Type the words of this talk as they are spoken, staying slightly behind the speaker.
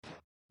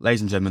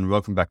Ladies and gentlemen,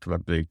 welcome back to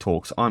Rugby League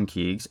Talks. I'm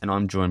Keegs, and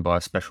I'm joined by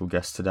a special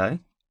guest today.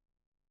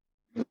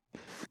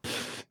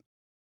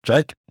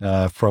 Jake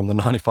from the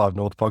 95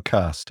 North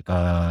podcast,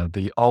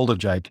 the older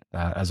Jake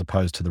as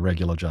opposed to the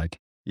regular Jake.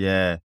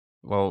 Yeah,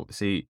 well,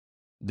 see,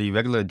 the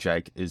regular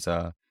Jake is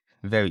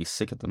very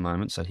sick at the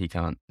moment, so he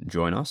can't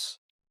join us.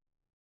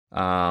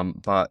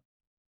 But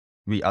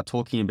we are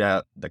talking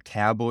about the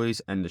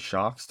Cowboys and the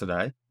Sharks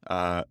today.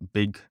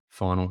 Big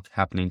final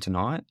happening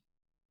tonight.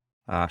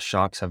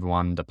 Sharks have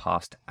won the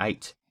past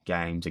 8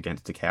 games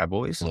against the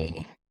Cowboys.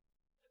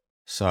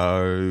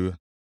 So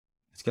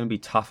it's going to be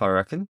tough, I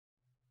reckon.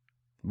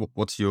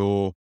 What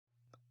do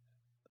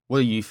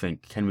you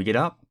think? Can we get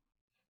up?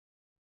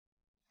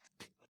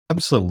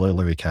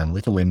 Absolutely, we can.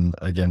 We can win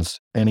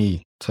against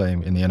any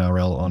team in the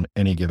NRL on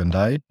any given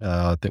day.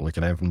 I think we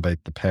can even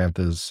beat the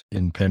Panthers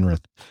in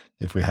Penrith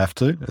if we have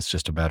to. It's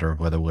just a matter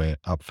of whether we're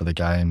up for the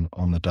game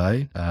on the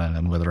day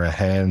and whether our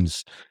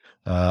hands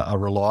are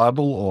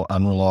reliable or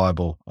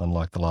unreliable,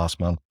 unlike the last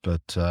month.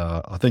 But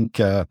I think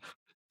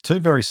two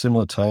very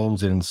similar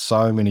teams in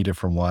so many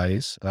different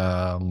ways.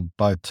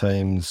 Both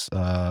teams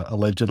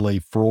allegedly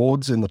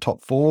frauds in the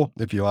top 4,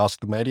 if you ask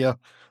the media.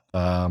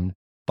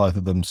 Both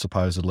of them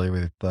supposedly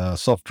with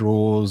soft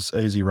draws,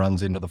 easy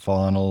runs into the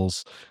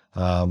finals,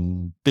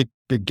 big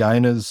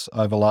gainers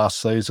over last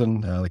season.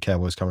 The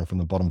Cowboys coming from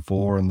the bottom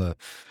 4 and the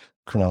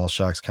Cronulla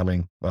Sharks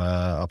coming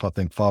up, I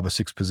think, 5 or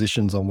 6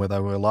 positions on where they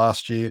were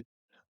last year.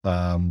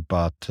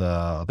 But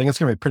I think it's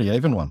going to be a pretty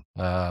even one.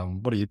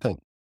 What do you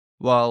think?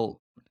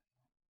 Well,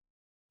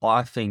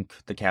 I think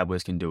the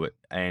Cowboys can do it,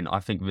 and I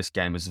think this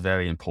game is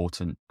very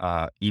important,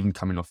 even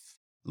coming off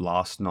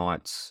last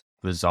night's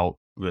result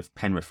with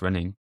Penrith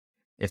winning.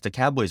 If the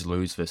Cowboys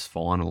lose this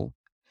final,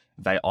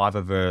 they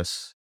either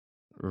verse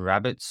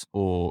Rabbits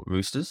or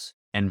Roosters,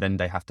 and then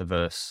they have to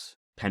verse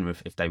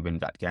Penrith if they win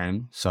that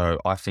game. So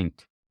I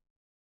think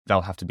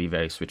they'll have to be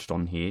very switched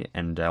on here,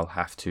 and they'll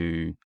have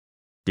to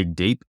dig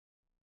deep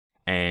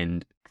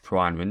and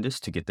try and win this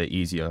to get the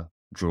easier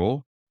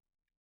draw.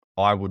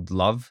 I would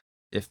love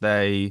if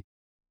they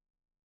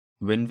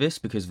win this,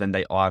 because then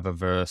they either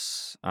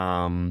verse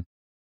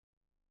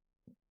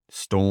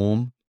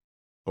Storm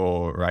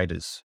or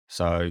Raiders.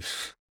 So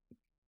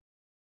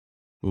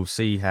we'll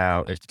see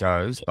how it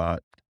goes,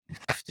 but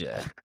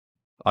yeah,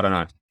 I don't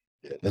know.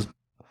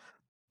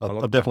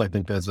 I definitely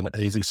think there's an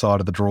easy side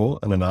of the draw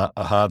and a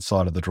hard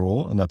side of the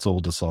draw, and that's all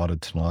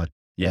decided tonight.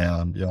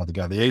 Yeah. You either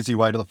go the easy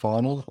way to the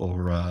final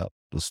or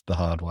just the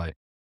hard way.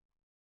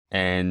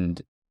 And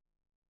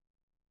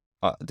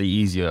the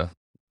easier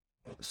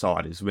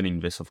side is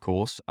winning this, of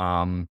course.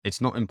 It's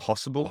not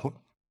impossible,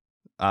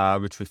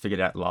 which we figured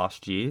out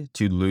last year,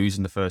 to lose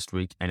in the first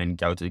week and then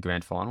go to the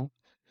grand final.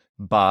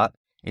 But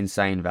in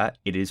saying that,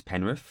 it is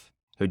Penrith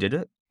who did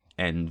it,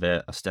 and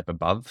they're a step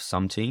above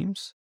some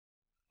teams.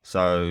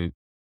 So,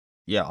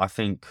 yeah, I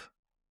think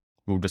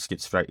we'll just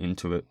get straight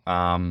into it.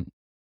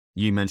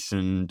 You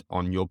mentioned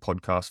on your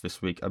podcast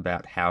this week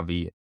about how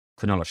the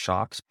Cronulla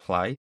Sharks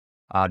play.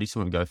 Do you just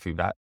want to go through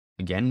that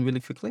again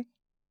really quickly?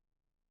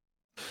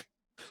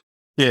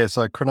 Yeah,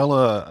 so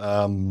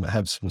Cronulla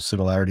have some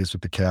similarities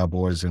with the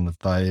Cowboys in that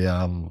they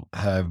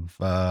have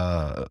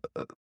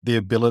the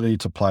ability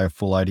to play a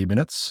full 80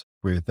 minutes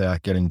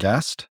without getting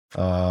gassed.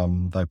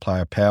 They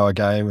play a power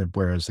game,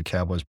 whereas the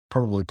Cowboys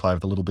probably play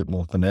with a little bit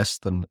more finesse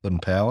than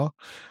power.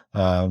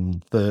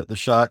 The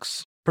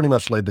Sharks pretty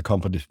much lead the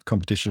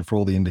competition for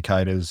all the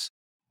indicators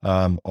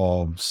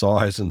of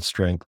size and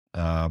strength,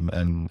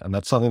 and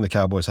that's something the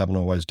Cowboys haven't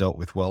always dealt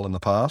with well in the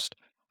past.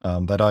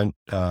 They don't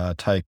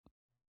take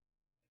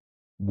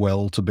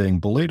well to being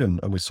bullied, and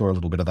we saw a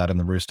little bit of that in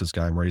the Roosters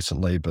game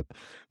recently, but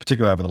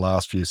particularly over the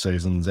last few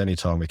seasons,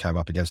 anytime we came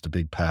up against a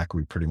big pack,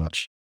 we pretty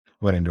much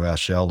went into our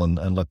shell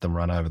and let them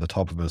run over the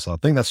top of us. I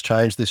think that's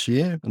changed this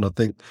year, and I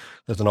think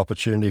there's an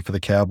opportunity for the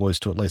Cowboys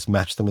to at least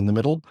match them in the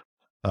middle.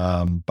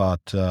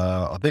 But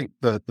I think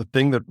the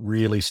thing that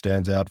really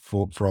stands out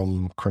from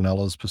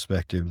Cronulla's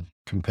perspective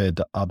compared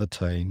to other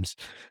teams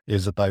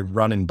is that they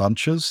run in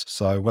bunches.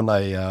 So when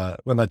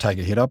they take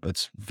a hit up,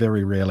 it's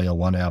very rarely a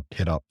 1-out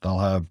hit up. They'll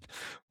have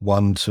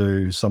 1,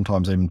 2,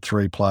 sometimes even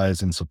 3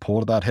 players in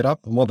support of that hit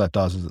up. And what that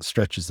does is it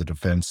stretches the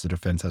defense. The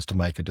defense has to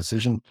make a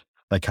decision.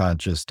 They can't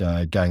just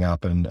gang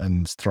up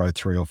and throw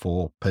 3 or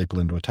 4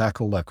 people into a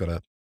tackle. They've got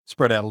to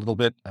spread out a little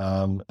bit.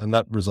 And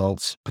that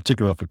results,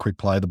 particularly if a quick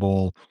play the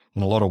ball,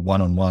 in a lot of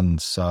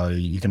one-on-ones. So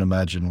you can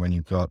imagine when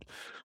you've got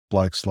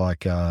blokes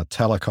like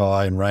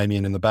Talakai and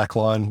Ramian in the back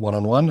line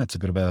one-on-one, it's a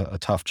bit of a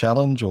tough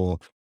challenge. Or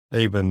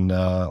even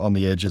on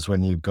the edges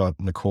when you've got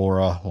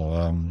Nakora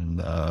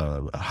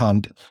or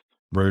Hunt,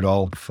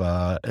 Rudolph,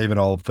 even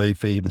old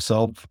Fifi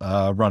himself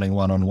running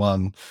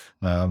one-on-one,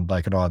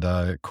 they could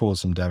either cause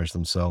some damage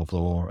themselves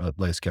or at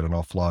least get an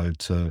offload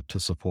to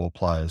support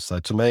players. So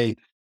to me,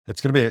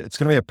 it's going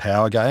to be a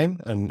power game,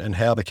 and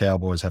how the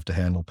Cowboys have to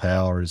handle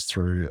power is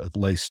through at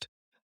least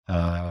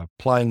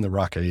playing the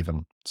ruck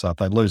even. So if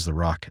they lose the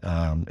ruck,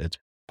 it's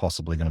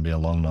possibly going to be a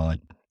long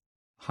night.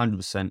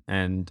 100%.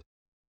 And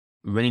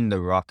winning the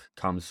ruck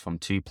comes from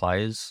 2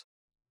 players,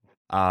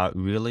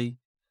 really.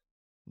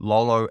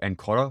 Lolo and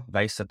Cotter,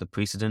 they set the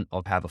precedent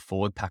of how the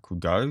forward pack will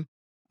go.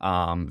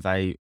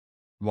 While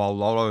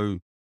Lolo,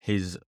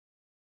 his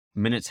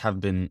minutes have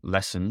been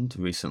lessened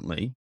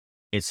recently,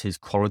 it's his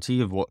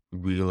quality of what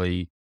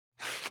really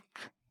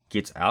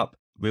gets up.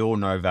 We all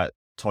know that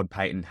Todd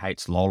Payton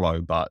hates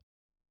Lolo, but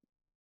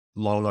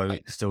Lolo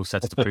still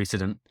sets the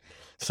precedent.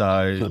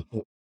 So,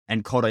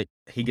 and Cotter,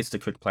 he gets the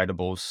quick play the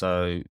ball.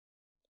 So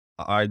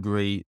I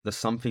agree. There's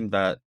something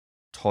that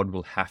Todd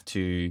will have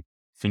to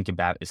think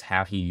about is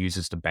how he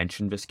uses the bench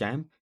in this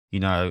game.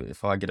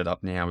 If I get it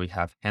up now, we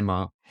have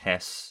Hemmer,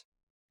 Hess,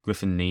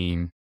 Griffin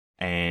Neem,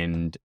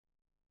 and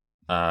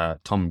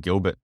Tom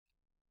Gilbert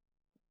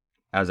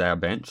as our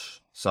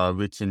bench. So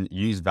we can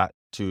use that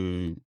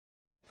to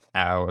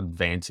our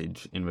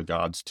advantage in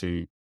regards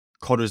to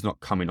Cotter's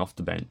not coming off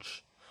the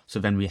bench. So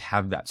then we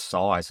have that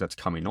size that's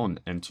coming on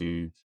and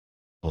to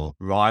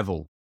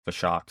rival the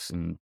Sharks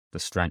in the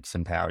strength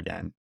and power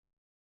game.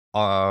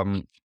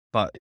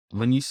 But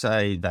when you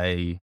say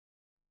they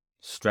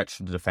stretch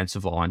the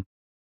defensive line,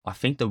 I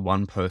think the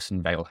one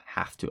person they'll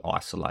have to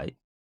isolate,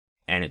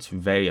 and it's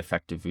very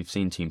effective. We've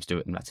seen teams do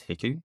it, and that's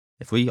Hiku.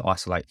 If they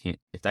isolate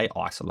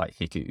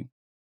Hiku,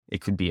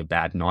 it could be a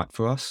bad night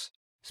for us,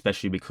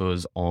 especially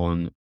because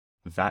on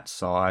that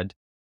side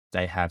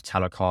they have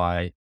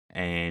Talakai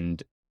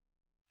and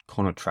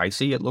Connor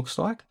Tracy, it looks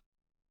like,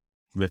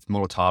 with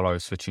Mulatalo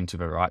switching to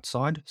the right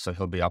side, so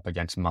he'll be up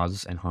against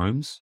Muzz and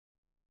Holmes.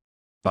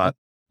 But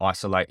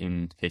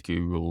isolating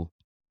Hiku will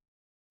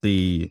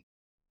be,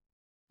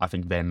 I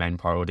think, their main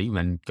priority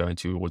when going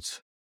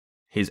towards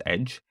his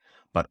edge,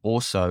 but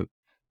also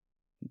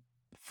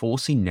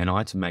forcing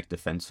Nenai to make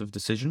defensive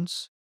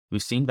decisions.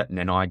 We've seen that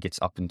Nenai gets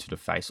up into the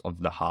face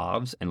of the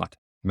halves and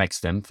makes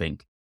them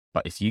think.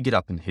 But if you get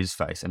up in his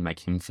face and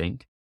make him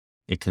think,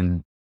 it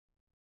can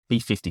be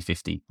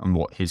 50-50 on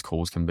what his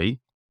calls can be.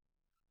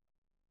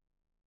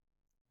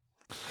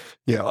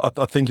 Yeah,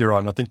 I think you're right.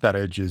 And I think that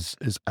edge is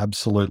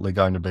absolutely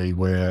going to be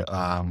where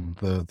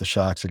the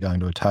Sharks are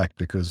going to attack,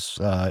 because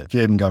if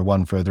you even go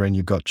one further in,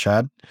 you've got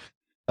Chad.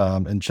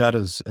 And Chad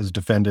has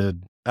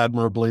defended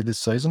admirably this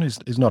season.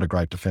 He's not a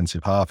great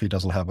defensive half. He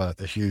doesn't have a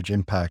huge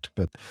impact,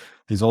 but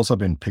he's also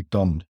been picked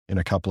on in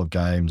a couple of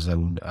games,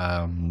 and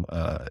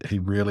he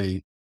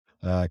really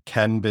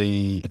can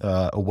be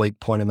a weak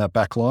point in that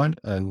back line.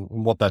 And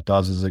what that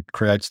does is it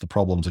creates the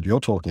problems that you're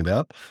talking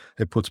about.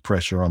 It puts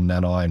pressure on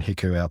Nanai and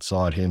Hiku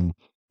outside him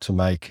to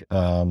make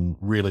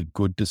really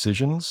good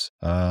decisions,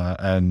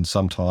 and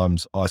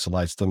sometimes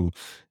isolates them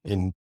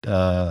in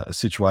a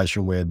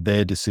situation where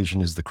their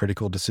decision is the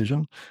critical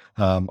decision.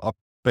 I've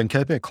been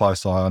keeping a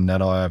close eye on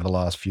Nanai over the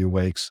last few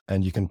weeks,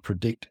 and you can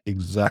predict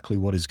exactly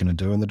what he's going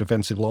to do in the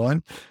defensive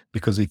line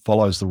because he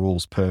follows the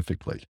rules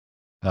perfectly.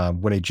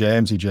 When he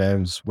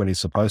jams when he's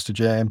supposed to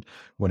jam.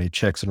 When he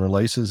checks and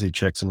releases, he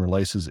checks and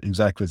releases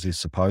exactly as he's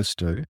supposed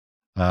to.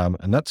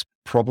 And that's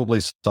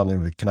probably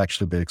something that can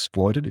actually be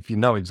exploited. If you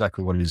know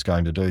exactly what he's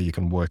going to do, you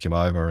can work him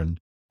over, and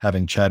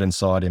having Chad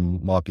inside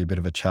him might be a bit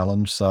of a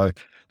challenge. So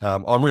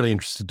I'm really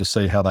interested to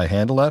see how they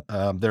handle that.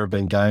 There have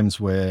been games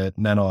where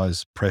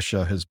Nanai's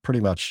pressure has pretty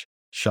much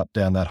shut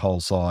down that whole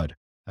side,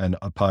 and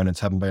opponents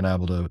haven't been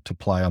able to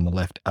play on the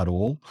left at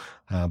all.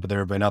 But there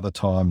have been other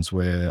times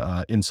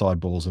where inside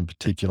balls in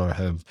particular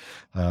have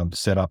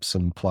set up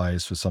some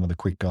plays for some of the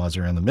quick guys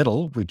around the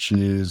middle, which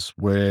is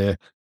where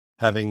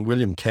having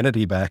William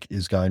Kennedy back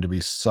is going to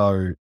be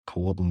so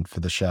important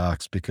for the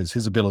Sharks, because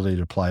his ability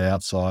to play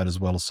outside as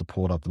well as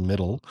support up the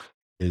middle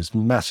is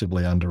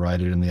massively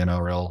underrated in the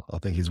NRL. I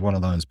think he's one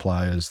of those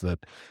players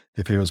that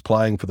if he was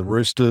playing for the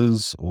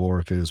Roosters or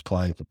if he was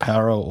playing for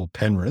Para or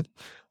Penrith,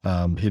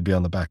 he'd be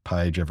on the back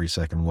page every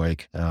second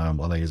week. I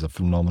think he's a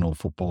phenomenal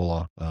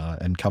footballer,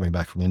 and coming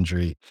back from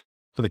injury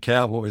for the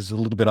Cowboys is a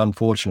little bit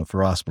unfortunate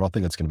for us, but I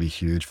think it's going to be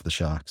huge for the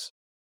Sharks.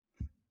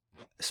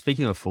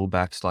 Speaking of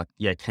fullbacks,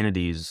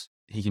 Kennedy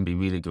he can be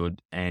really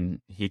good,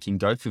 and he can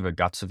go through the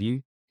guts of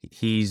you.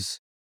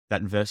 He's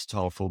that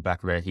versatile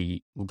fullback where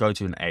he will go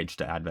to an edge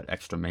to add that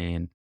extra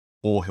man,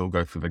 or he'll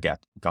go through the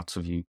guts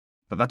of you.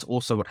 But that's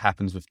also what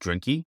happens with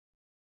Drinky.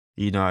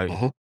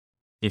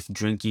 If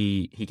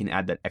Drinky, he can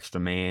add that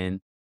extra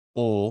man,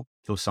 or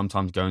he'll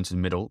sometimes go into the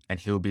middle and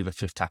he'll be the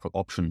fifth tackle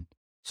option.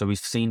 So we've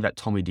seen that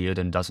Tommy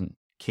Dearden doesn't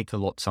kick a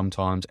lot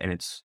sometimes, and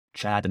it's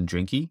Chad and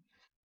Drinky.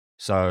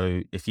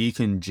 So if you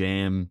can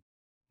jam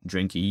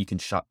Drinky, you can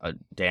shut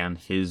down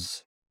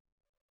his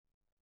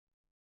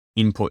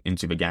input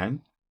into the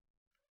game.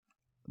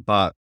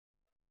 But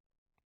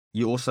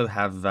you also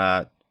have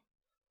that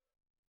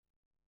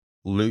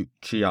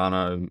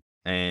Luciano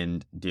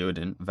and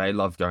Dearden, they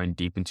love going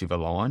deep into the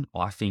line.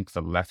 I think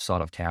the left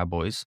side of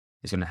Cowboys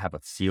is going to have a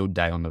field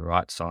day on the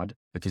right side,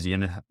 because you're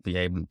going to be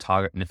able to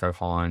target Nico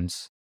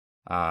Hines,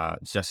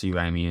 Jesse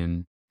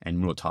Ramian,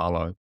 and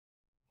Mulatalo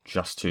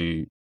just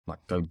to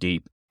go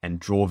deep and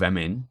draw them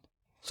in.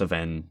 So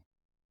then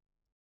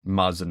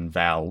Muzz and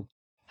Val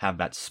have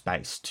that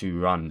space to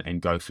run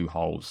and go through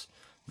holes.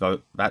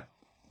 Though that,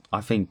 I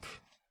think,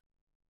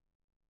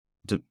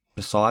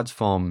 besides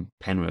from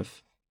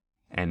Penrith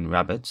and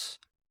Rabbits,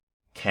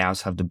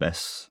 Cows have the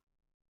best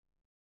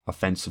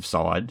offensive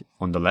side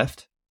on the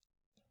left.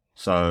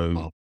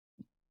 So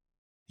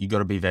you got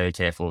to be very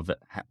careful of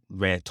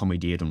where Tommy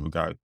Dearden will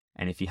go.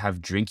 And if you have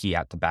Drinky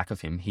out the back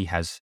of him, he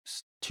has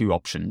two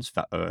options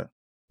that are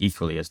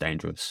equally as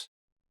dangerous.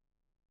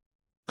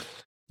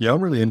 Yeah,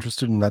 I'm really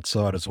interested in that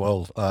side as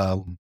well.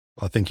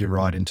 I think you're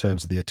right in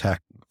terms of the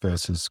attack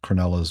versus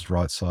Cronulla's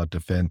right side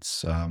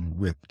defence,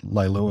 with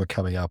Leilua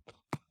coming up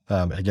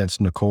against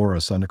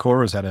Nakora. So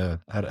Nakora's had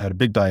a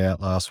big day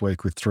out last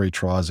week with 3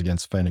 tries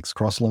against Phoenix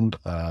Crossland.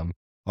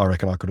 I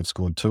reckon I could have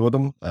scored 2 of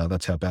them.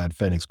 That's how bad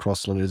Phoenix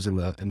Crossland is in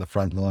the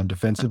front line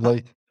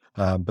defensively.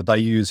 But they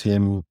use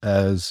him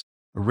as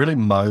a really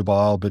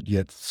mobile but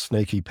yet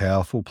sneaky,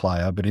 powerful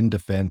player. But in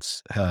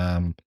defence,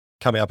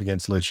 coming up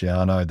against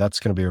Luciano, that's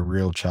going to be a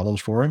real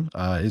challenge for him.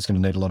 He's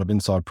going to need a lot of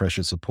inside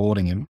pressure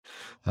supporting him,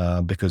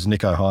 because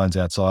Nico Hines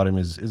outside him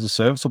is a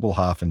serviceable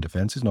half in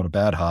defence. He's not a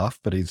bad half,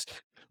 but he's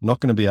not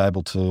going to be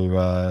able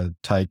to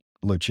take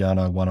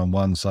Luciano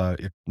one-on-one. So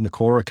if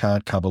Nakora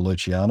can't cover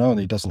Luciano and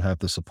he doesn't have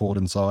the support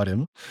inside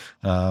him,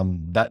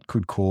 that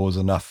could cause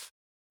enough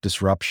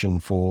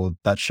disruption for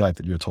that shape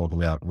that you're talking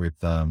about with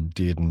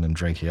Dearden and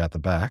Drinky out the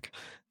back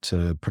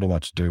to pretty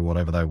much do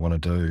whatever they want to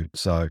do.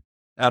 So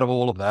out of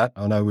all of that,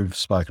 I know we've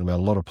spoken about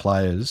a lot of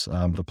players.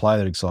 The player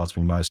that excites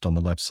me most on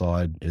the left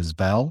side is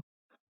Val,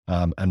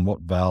 and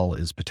what Val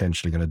is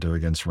potentially going to do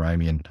against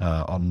Ramian.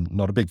 I'm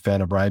not a big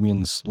fan of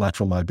Ramian's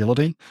lateral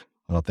mobility,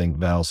 and I think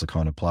Val's the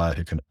kind of player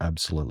who can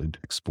absolutely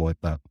exploit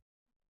that.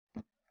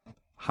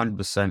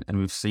 100%. And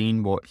we've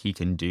seen what he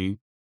can do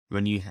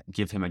when you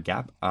give him a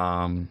gap.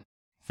 I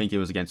think it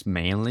was against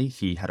Manly.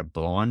 He had a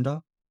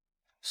blinder.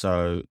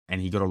 So,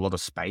 and he got a lot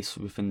of space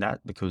within that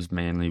because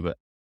Manly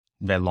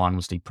their line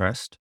was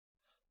depressed.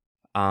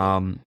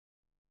 But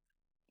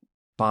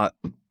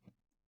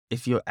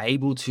if you're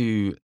able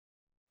to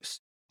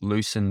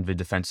loosen the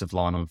defensive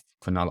line of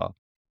Cronulla,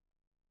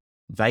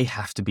 they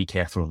have to be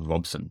careful of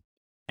Robson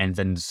and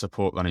then the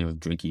support running of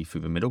Drinky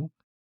through the middle.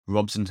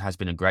 Robson has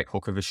been a great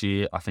hooker this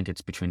year. I think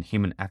it's between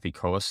him and Api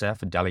Coruscant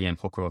for Dally M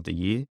Hooker of the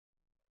Year.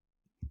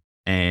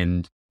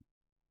 And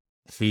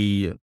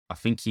I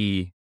think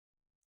he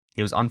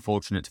was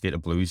unfortunate to get a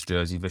Blues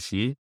jersey this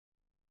year.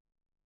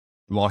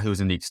 While he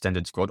was in the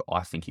extended squad,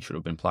 I think he should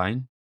have been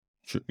playing.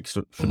 Should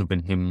have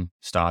been him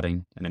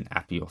starting and then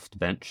Appy off the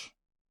bench.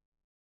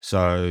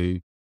 So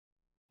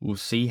we'll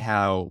see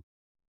how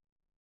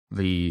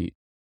the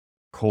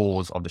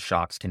cause of the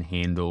Sharks can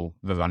handle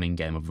the running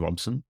game of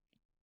Robson.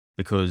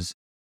 Because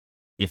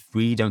if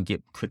we don't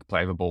get quick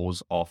play the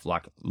balls off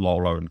like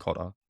Lolo and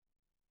Cotter,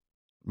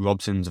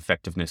 Robson's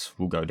effectiveness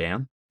will go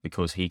down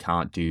because he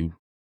can't do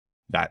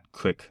that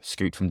quick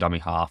scoot from dummy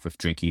half with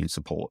Drinky and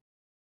support.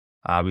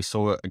 We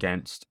saw it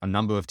against a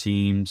number of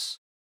teams,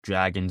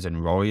 Dragons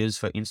and Warriors,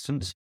 for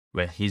instance,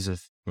 where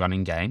his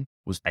running game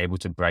was able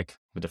to break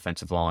the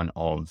defensive line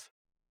of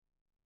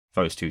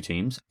those two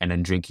teams, and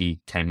then Drinky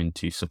came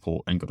into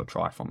support and got a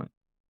try from it.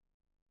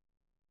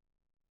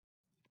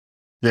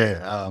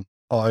 Yeah,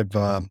 I've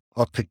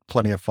picked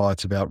plenty of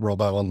fights about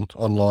Robbo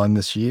online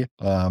this year.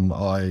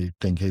 I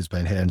think he's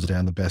been hands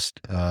down the best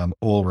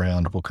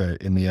all-round hooker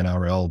in the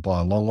NRL by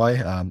a long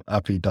way.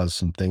 Uppy does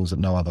some things that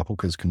no other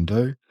hookers can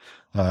do.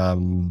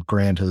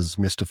 Grant has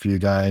missed a few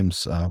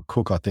games.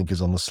 Cook, I think,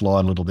 is on the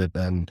slide a little bit.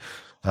 And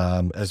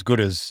as good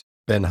as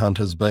Ben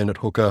Hunter's been at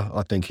hooker,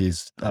 I think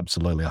he's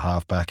absolutely a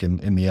halfback in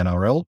the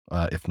NRL,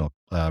 if not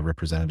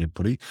representative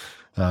footy.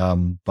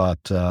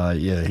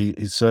 Yeah,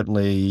 he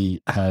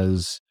certainly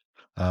has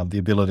the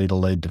ability to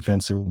lead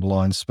defensive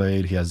line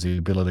speed. He has the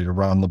ability to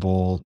run the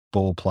ball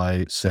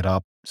play, set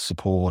up,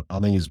 support. I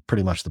think he's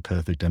pretty much the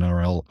perfect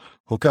NRL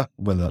hooker.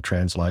 Whether that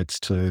translates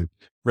to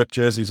rep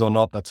jerseys or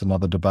not, that's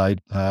another debate.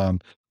 But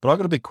I've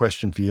got a big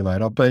question for you,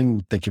 mate. I've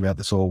been thinking about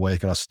this all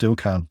week and I still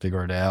can't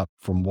figure it out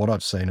from what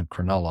I've seen of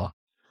Cronulla.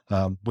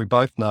 We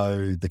both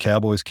know the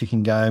Cowboys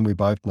kicking game. We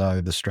both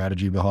know the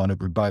strategy behind it.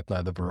 We both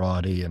know the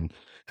variety and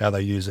how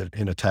they use it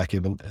in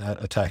attacking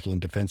and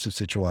defensive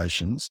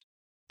situations.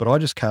 But I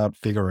just can't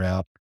figure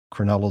out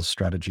Cronulla's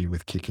strategy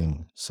with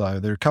kicking. So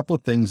there are a couple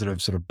of things that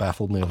have sort of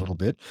baffled me a little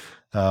bit.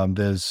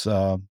 There's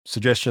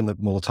suggestion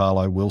that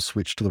Mulatalo will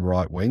switch to the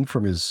right wing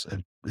from his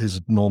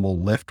normal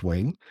left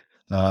wing.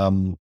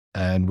 And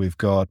we've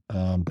got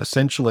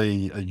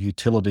essentially a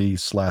utility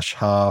 /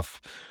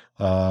 half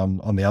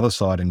on the other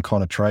side in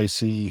Connor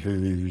Tracy,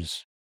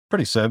 who's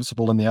pretty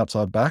serviceable in the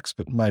outside backs,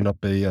 but may not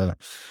be a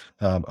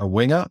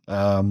winger.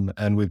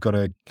 And we've got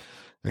a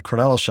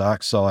Cronulla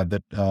Sharks side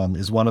that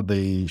is one of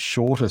the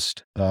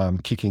shortest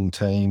kicking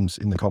teams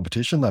in the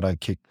competition. They don't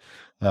kick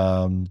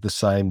the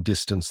same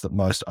distance that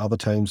most other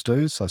teams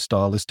do. So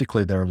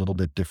stylistically, they're a little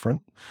bit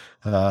different.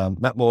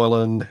 Matt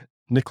Moylan,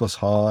 Nicholas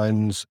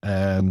Hines,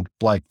 and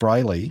Blake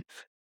Brayley.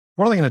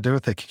 What are they going to do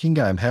with their kicking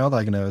game? How are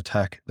they going to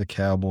attack the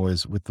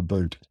Cowboys with the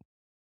boot?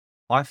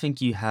 I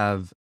think you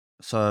have,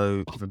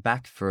 so the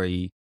back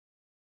three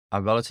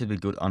are relatively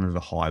good under the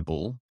high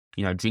ball.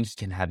 You know, Jinx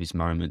can have his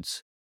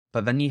moments.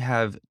 But then you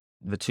have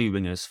the two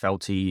wingers,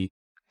 Felty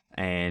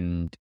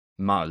and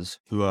Muzz,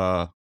 who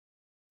are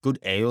good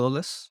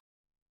aerialists.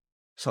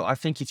 So I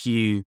think if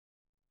you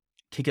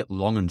kick it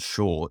long and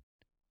short,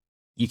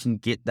 you can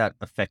get that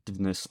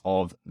effectiveness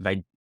of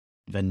they're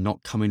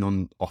not coming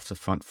on off the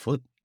front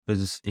foot.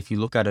 Because if you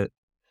look at it,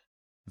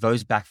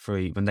 those back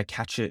three, when they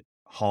catch it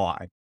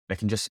high, they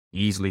can just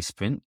easily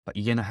sprint, but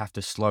you're gonna have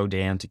to slow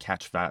down to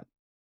catch that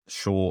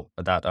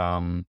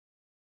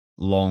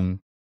long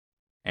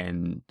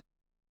and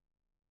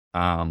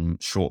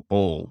short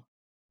ball.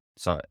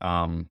 So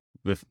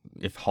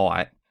with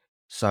height.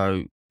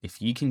 So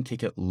if you can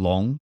kick it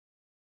long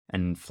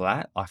and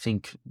flat, I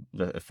think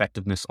the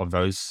effectiveness of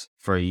those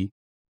three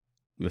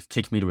with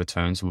kick meter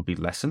returns will be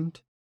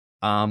lessened.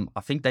 I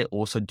think they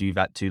also do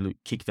that to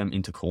kick them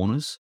into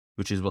corners,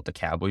 which is what the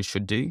Cowboys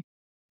should do,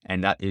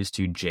 and that is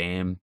to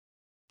jam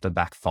the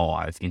back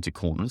five into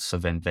corners, so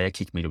then their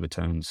kick meter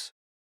returns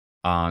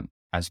aren't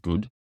as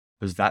good,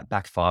 because that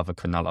back five of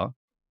Cronulla,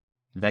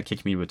 their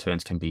kick meter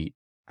returns can be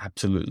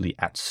absolutely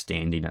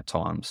outstanding at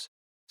times.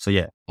 So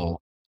yeah,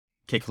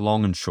 kick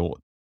long and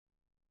short.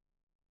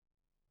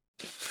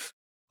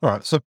 All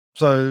right, so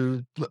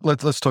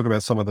let's talk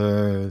about some of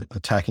the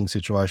attacking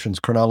situations.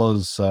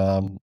 Cronulla's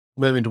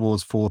moving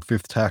towards fourth,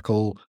 fifth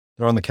tackle.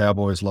 They're on the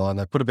Cowboys line.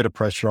 They put a bit of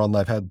pressure on.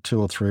 They've had 2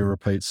 or 3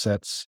 repeat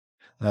sets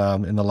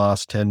in the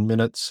last 10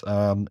 minutes.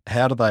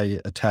 How do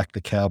they attack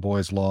the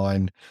Cowboys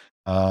line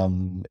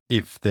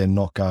if they're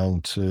not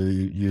going to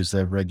use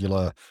their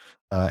regular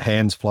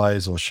hands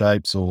plays or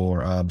shapes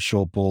or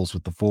short balls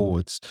with the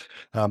forwards?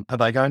 Are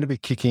they going to be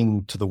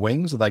kicking to the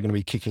wings? Are they going to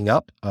be kicking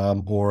up?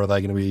 Or are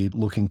they going to be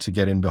looking to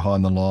get in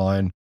behind the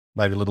line,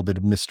 maybe a little bit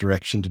of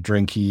misdirection to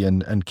Drinky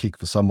and kick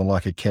for someone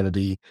like a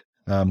Kennedy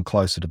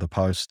closer to the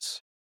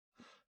posts?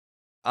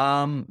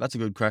 That's a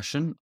good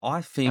question.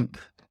 I think.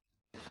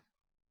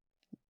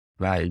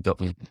 Right, you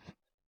got me.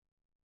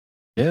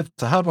 Yeah,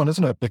 it's a hard one,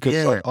 isn't it?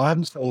 Because I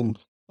haven't seen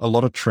a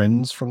lot of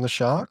trends from the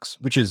Sharks,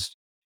 which is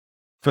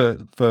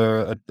for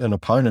an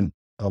opponent,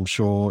 I'm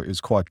sure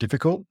is quite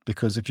difficult,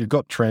 because if you've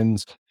got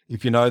trends,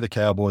 if you know the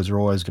Cowboys are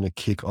always going to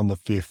kick on the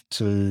fifth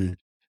to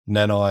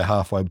Nanai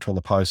halfway between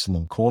the post and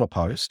the corner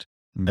post,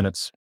 and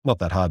it's not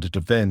that hard to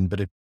defend, but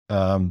if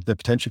they're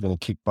potentially going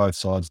to kick both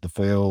sides of the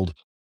field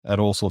at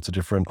all sorts of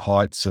different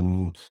heights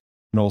and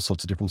all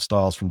sorts of different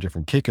styles from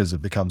different kickers,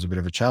 it becomes a bit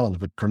of a challenge.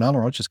 But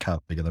Cronulla, I just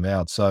can't figure them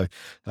out. So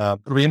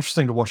it'll be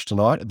interesting to watch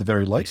tonight at the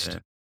very least.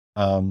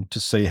 To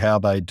see how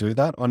they do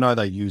that. I know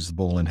they use the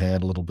ball in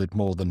hand a little bit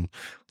more than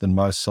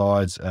most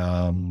sides,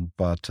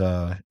 but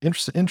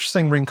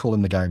interesting wrinkle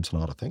in the game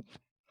tonight, I think.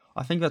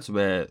 I think that's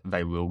where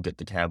they will get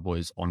the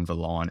Cowboys on the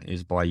line,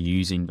 is by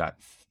using that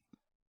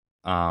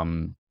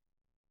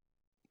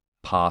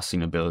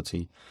passing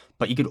ability.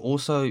 But you could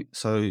also,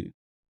 so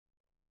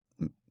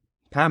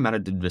Parramatta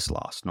did this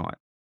last night.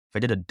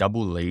 They did a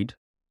double lead,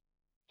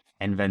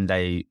 and then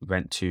they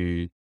went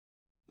to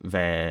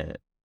their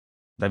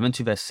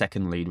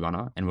second lead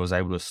runner and was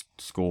able to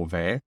score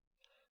there.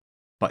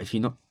 But if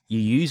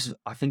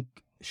I think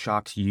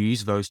Sharks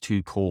use those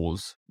two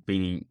calls,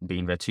 being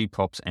their two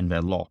props and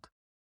their lock,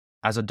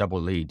 as a double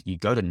lead. You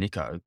go to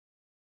Nico,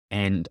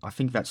 and I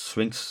think that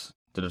shrinks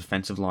the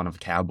defensive line of the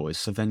Cowboys.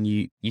 So then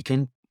you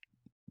can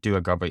do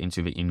a grubber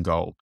into the in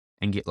goal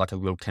and get like a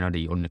Will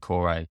Kennedy or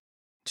Nikore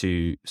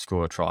to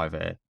score a try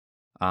there.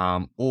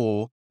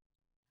 Or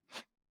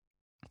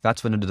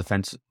that's when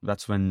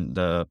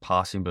the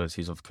passing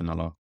abilities of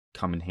Cronulla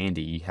come in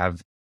handy. You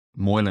have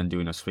Moylan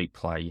doing a sweep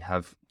play. You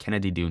have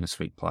Kennedy doing a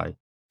sweep play.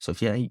 So if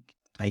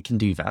they can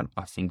do that,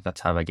 I think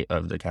that's how they get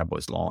over the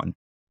Cowboys line.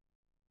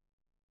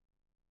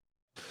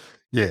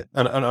 Yeah,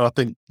 and I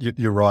think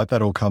you're right.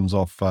 That all comes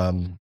off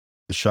the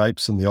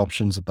shapes and the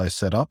options that they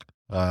set up.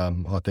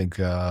 I think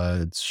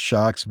it's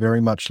Sharks,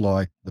 very much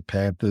like the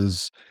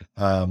Panthers,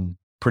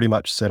 pretty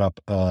much set up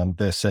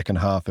their second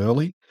half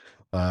early.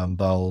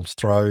 They'll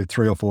throw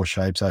 3 or 4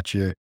 shapes at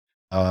you,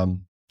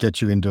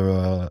 get you into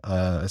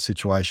a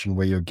situation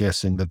where you're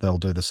guessing that they'll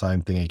do the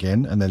same thing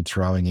again, and then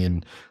throwing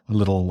in a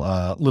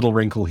little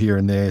wrinkle here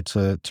and there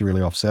to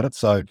really offset it.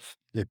 So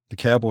if the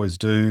Cowboys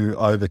do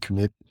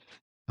overcommit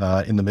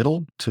in the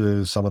middle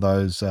to some of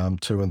those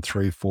 2 and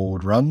 3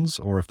 forward runs,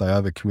 or if they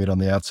overcommit on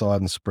the outside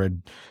and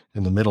spread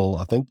in the middle,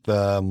 I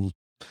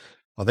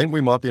think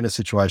we might be in a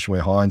situation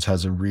where Hines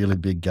has a really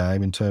big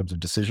game in terms of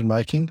decision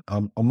making.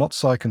 I'm not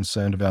so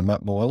concerned about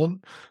Matt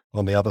Moylan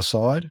on the other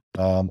side.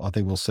 I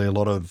think we'll see a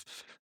lot of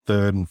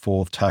third and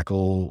fourth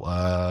tackle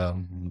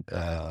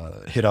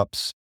hit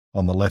ups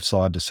on the left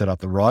side to set up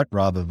the right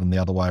rather than the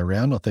other way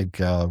around. I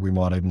think we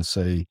might even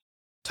see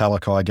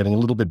Talakai getting a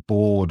little bit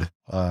bored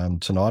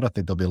tonight. I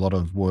think there'll be a lot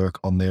of work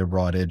on their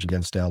right edge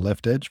against our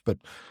left edge, but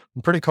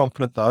I'm pretty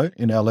confident though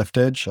in our left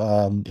edge,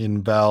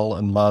 in Val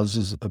and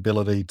Muzz's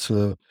ability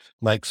to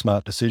make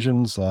smart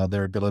decisions,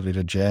 their ability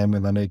to jam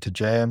when they need to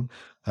jam.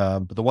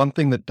 But the one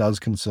thing that does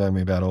concern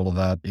me about all of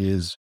that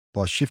is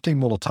by shifting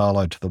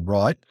Mulatalo to the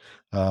right,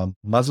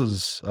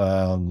 Muzz's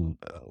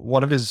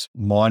one of his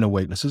minor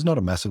weaknesses, not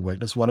a massive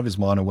weakness, one of his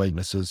minor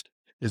weaknesses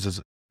is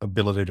his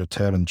ability to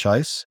turn and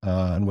chase,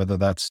 and whether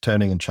that's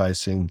turning and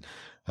chasing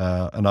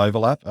an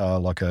overlap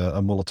like a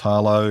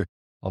Mulatalo,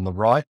 on the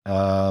right,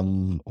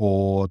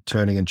 or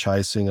turning and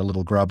chasing a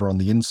little grubber on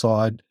the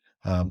inside.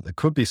 It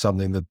could be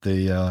something that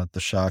the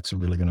Sharks are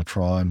really going to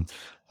try and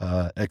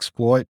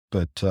exploit.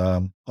 But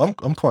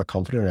I'm quite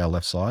confident in our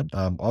left side.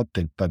 I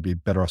think they'd be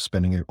better off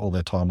spending all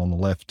their time on the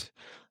left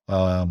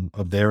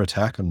of their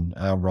attack and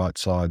our right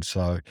side.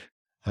 So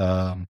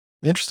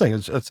interesting.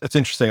 It's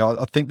interesting.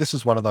 I think this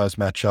is one of those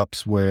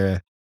matchups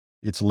where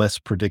it's less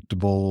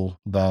predictable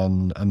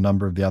than a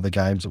number of the other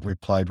games that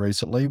we've played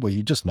recently, where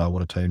you just know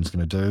what a team's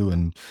going to do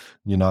and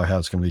you know how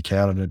it's going to be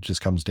counted. It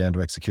just comes down to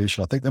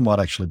execution. I think there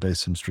might actually be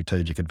some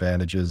strategic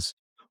advantages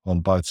on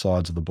both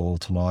sides of the ball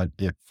tonight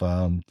if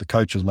the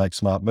coaches make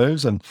smart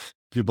moves. And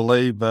if you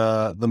believe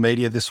the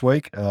media this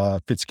week,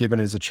 Fitzgibbon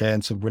is a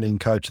chance of winning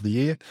Coach of the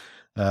Year,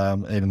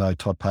 even though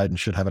Todd Payton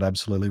should have it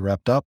absolutely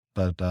wrapped up.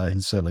 But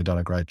he's certainly done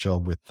a great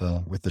job with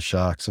the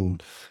Sharks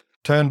and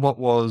turned what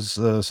was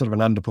sort of an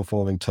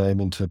underperforming team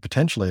into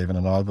potentially even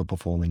an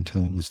overperforming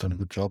team. He's done a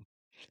good job.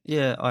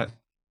 Yeah,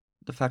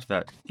 the fact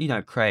that,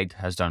 Craig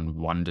has done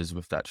wonders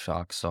with that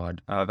Sharks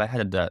side. They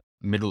had that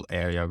middle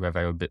area where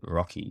they were a bit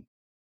rocky,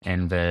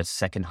 and their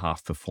second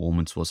half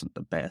performance wasn't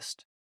the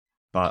best.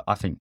 But I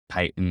think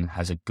Peyton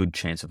has a good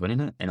chance of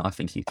winning it, and I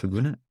think he could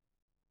win it.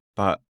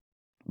 But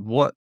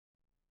what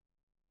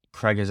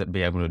Craig has to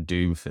be able to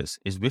do with this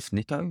is with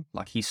Nico,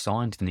 like he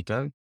signed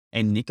Nico,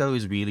 and Nico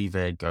is really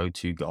their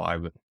go-to guy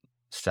with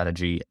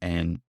strategy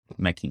and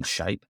making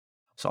shape.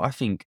 So I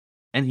think,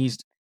 and he's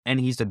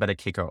the better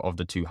kicker of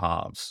the two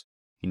halves,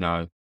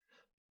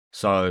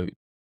 So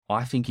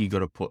I think you got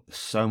to put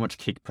so much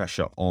kick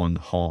pressure on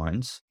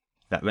Hines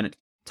that when it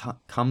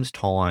comes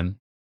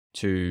time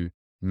to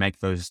make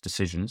those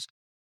decisions,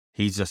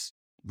 he's just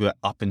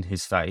up in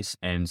his face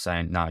and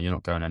saying, "No, you're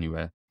not going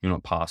anywhere. You're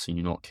not passing.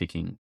 You're not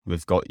kicking.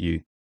 We've got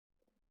you."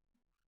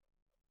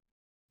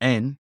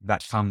 And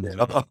that comes.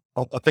 Yeah,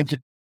 I think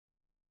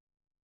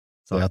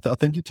I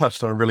think you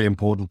touched on a really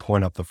important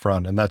point up the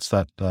front, and that's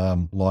that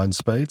line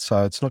speed.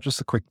 So it's not just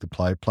the quick to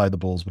play the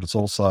balls, but it's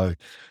also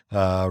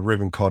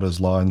Ruben Cotter's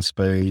line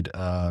speed,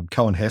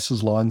 Cohen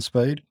Hess's line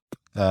speed.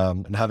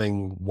 And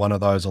having one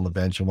of those on the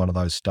bench and one of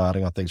those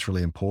starting, I think is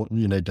really important.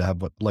 You need to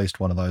have at least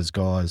one of those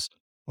guys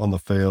on the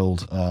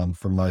field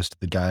for most of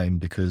the game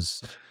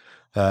because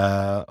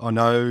I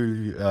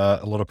know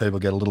a lot of people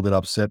get a little bit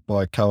upset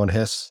by Cohen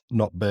Hess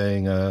not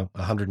being a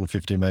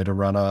 150-meter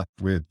runner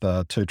with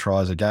 2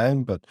 tries a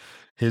game, but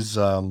his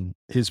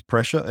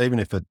pressure, even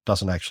if it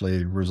doesn't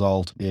actually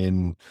result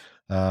in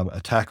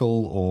a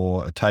tackle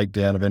or a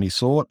takedown of any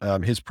sort,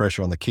 his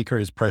pressure on the kicker,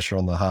 his pressure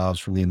on the halves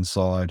from the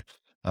inside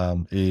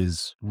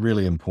is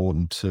really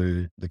important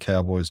to the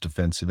Cowboys'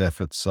 defensive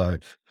efforts. So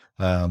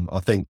I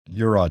think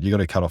you're right. You got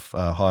to cut off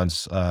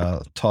Hines'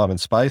 time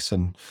and space,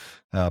 and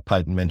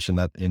Peyton mentioned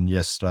that in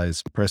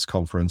yesterday's press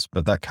conference.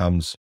 But that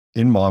comes,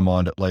 in my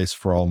mind at least,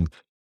 from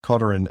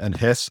Cotter and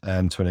Hess,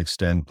 and to an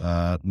extent,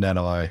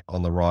 Nanai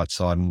on the right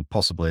side, and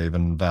possibly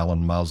even Val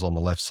and Muzz on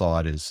the left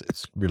side.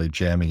 It's really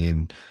jamming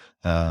in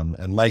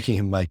and making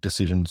him make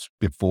decisions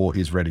before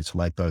he's ready to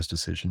make those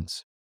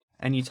decisions.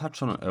 And you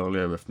touched on it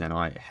earlier with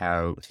Nanai,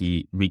 how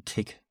we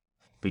kick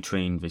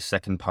between the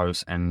second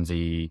post and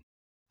the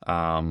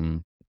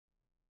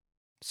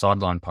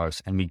sideline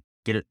post, and we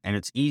get it, and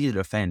it's easy to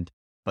defend.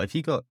 But if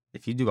you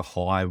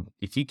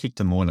kick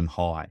to more than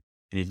high,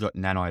 and you've got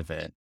Nanai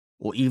there,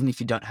 or even if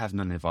you don't have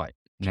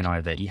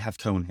Nanai there, you have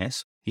Cohen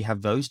Hess, you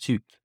have those two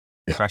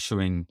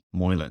pressuring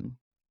Moylan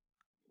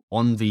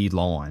on the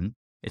line.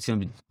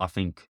 I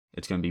think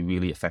it's going to be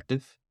really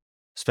effective,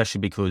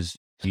 especially because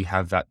you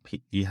have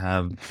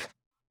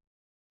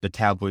the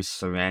Cowboys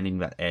surrounding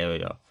that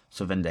area,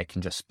 so then they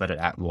can just spread it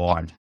out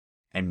wide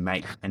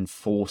and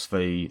force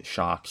the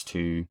Sharks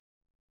to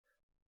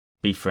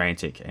be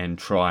frantic and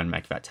try and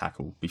make that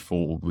tackle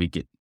before we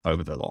get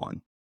over the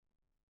line.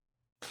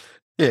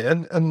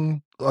 Yeah,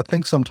 and I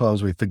think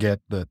sometimes we forget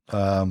that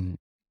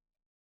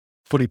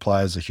footy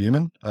players are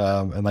human,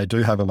 and they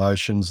do have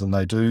emotions and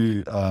they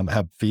do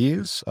have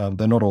fears.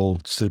 They're not all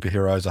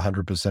superheroes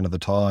 100% of the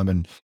time,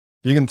 and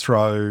you can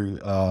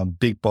throw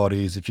big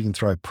bodies, if you can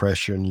throw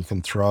pressure and you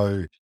can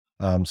throw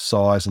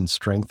size and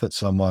strength at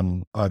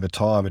someone over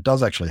time, it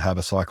does actually have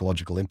a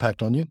psychological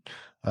impact on you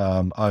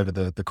over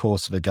the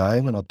course of a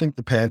game. And I think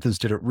the Panthers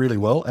did it really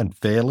well and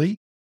fairly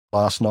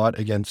last night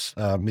against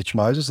Mitch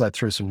Moses. They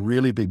threw some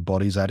really big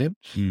bodies at him.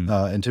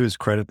 And to his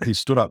credit, he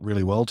stood up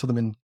really well to them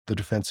in the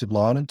defensive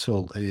line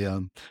until he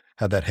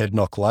had that head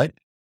knock late.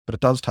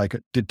 But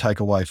it did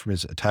take away from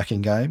his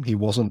attacking game. He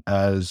wasn't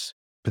as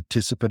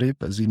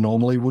participative as he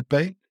normally would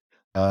be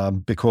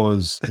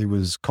because he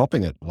was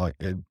copying it. Like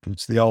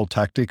it's the old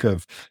tactic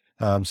of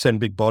send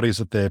big bodies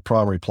at their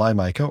primary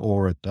playmaker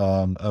or at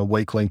a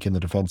weak link in the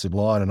defensive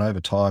line, and over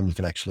time you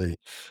can actually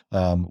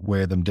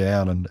wear them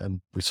down.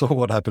 And we saw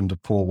what happened to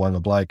poor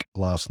Wanga Blake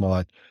last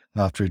night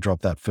after he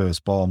dropped that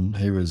first bomb.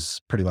 He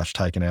was pretty much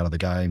taken out of the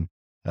game.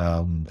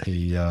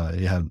 He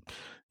had a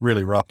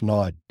really rough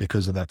night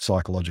because of that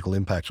psychological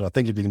impact. And I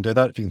think if you can do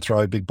that, if you can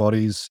throw big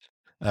bodies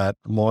at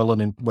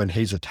Moylan when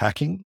he's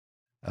attacking,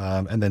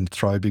 and then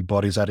throw big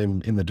bodies at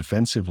him in the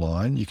defensive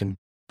line, you can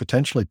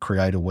potentially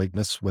create a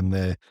weakness when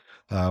there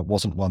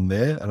wasn't one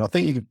there. And I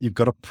think you've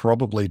got to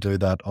probably do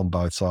that on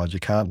both sides. You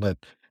can't let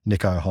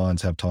Nico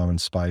Hines have time and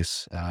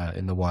space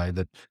in the way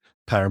that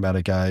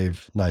Parramatta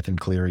gave Nathan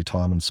Cleary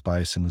time and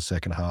space in the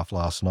second half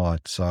last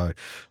night. So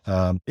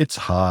it's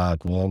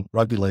hard. Well,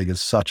 rugby league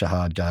is such a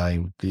hard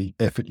game. The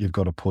effort you've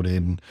got to put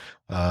in,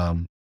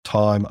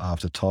 time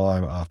after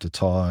time after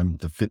time,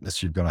 the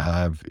fitness you've got to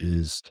have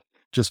is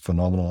just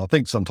phenomenal. I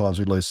think sometimes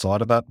we lose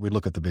sight of that. We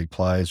look at the big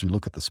plays, we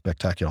look at the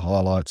spectacular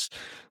highlights,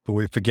 but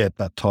we forget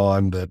that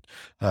time that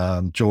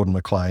Jordan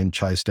McLean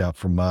chased out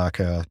from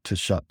marker to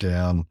shut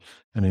down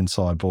an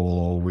inside ball,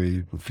 or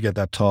we forget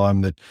that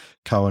time that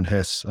Cohen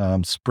Hess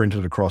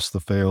sprinted across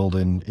the field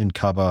in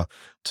cover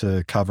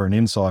to cover an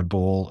inside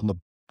ball, and the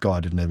guy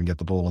didn't even get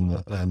the ball,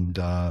 and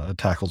a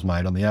tackle's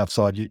made on the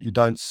outside. You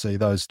don't see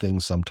those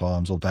things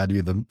sometimes or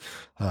value them,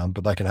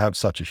 but they can have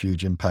such a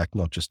huge impact,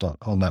 not just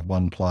on that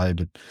one play,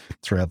 but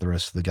throughout the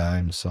rest of the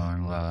game.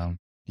 So,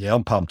 yeah,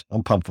 I'm pumped.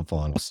 I'm pumped for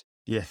finals.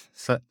 Yeah,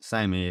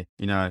 same here.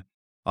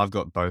 I've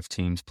got both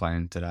teams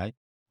playing today.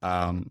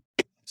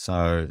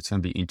 So it's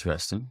going to be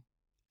interesting,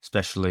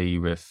 especially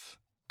with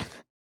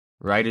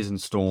Raiders and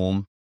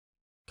Storm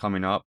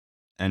coming up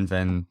and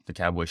then the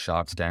Cowboys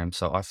Sharks game.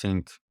 So I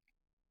think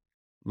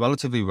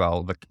relatively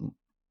well, but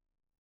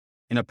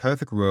in a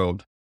perfect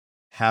world,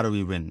 how do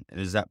we win?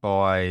 Is that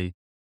by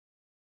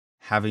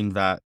having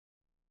that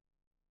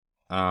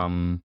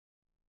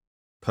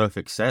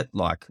perfect set,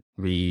 like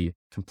we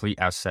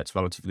complete our sets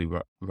relatively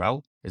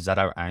well? Is that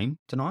our aim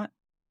tonight?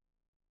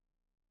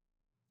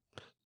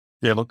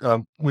 Yeah, look,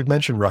 we've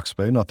mentioned ruck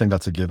speed, and I think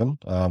that's a given.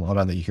 I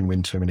don't think you can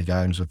win too many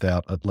games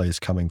without at least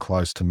coming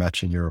close to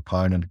matching your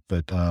opponent,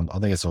 but I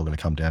think it's all going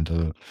to come down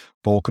to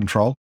ball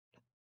control.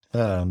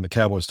 The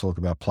Cowboys talk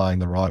about playing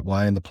the right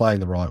way, and the playing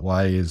the right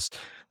way is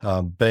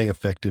being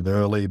effective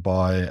early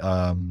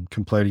by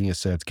completing your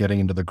sets, getting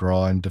into the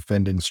grind,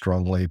 defending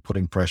strongly,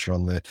 putting pressure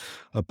on the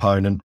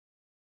opponent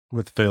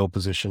with field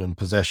position and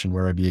possession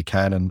wherever you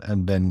can,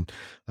 and then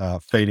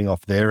feeding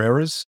off their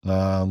errors.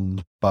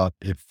 But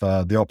if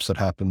the opposite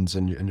happens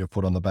and you're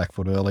put on the back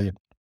foot early,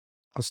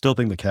 I still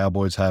think the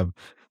Cowboys have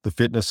the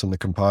fitness and the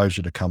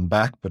composure to come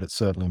back, but it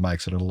certainly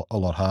makes it a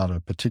lot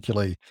harder,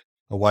 particularly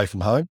away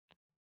from home.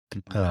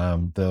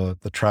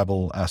 The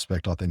travel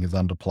aspect, I think, is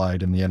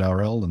underplayed in the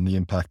NRL and the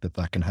impact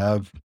that can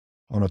have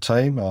on a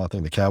team. I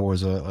think the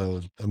Cowboys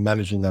are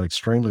managing that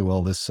extremely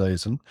well this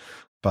season.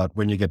 But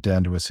when you get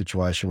down to a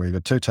situation where you've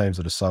got two teams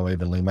that are so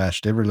evenly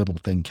matched, every little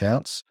thing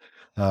counts.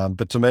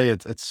 But to me,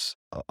 it's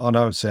I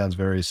know it sounds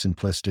very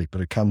simplistic,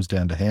 but it comes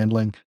down to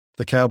handling.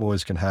 The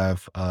Cowboys can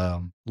have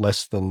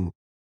less than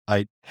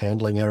 8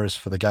 handling errors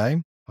for the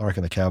game. I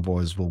reckon the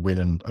Cowboys will win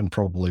and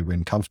probably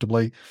win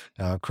comfortably.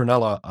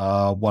 Cronulla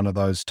are one of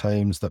those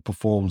teams that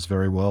performs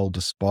very well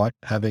despite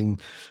having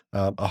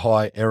a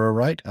high error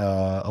rate,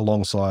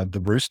 alongside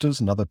the Roosters,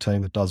 another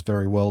team that does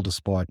very well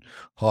despite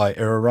high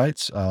error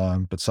rates.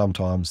 But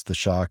sometimes the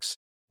Sharks,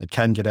 it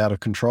can get out of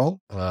control.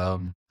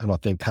 And I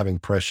think having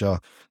pressure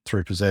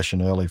through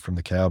possession early from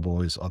the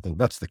Cowboys, I think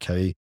that's the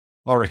key.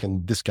 I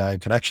reckon this game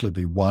can actually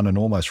be won and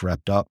almost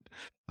wrapped up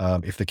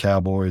if the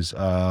Cowboys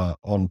are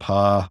on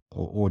par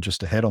or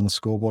just ahead on the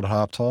scoreboard at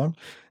halftime.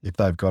 If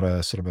they've got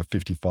a sort of a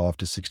 55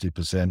 to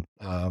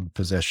 60%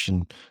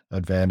 possession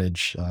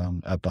advantage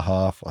at the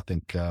half, I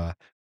think the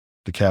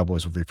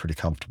Cowboys will be pretty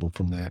comfortable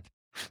from there.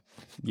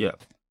 Yeah.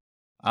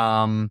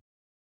 On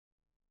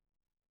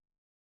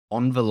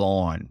the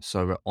line,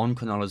 so we're on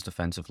Cronulla's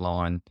defensive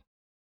line,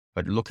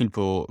 but looking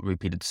for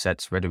repeated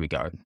sets. Where do we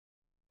go?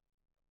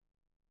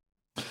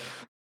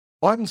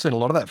 I haven't seen a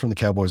lot of that from the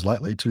Cowboys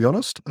lately, to be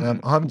honest. I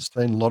haven't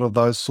seen a lot of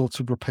those sorts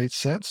of repeat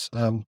sets.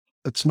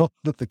 It's not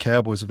that the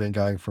Cowboys have been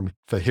going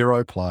for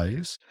hero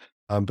plays,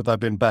 but they've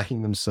been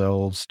backing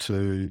themselves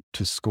to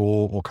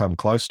score or come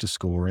close to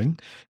scoring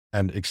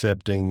and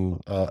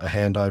accepting a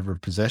handover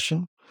of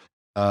possession.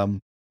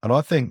 And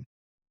I think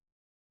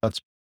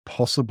that's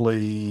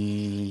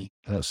possibly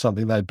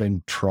something they've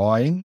been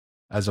trying,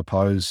 as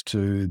opposed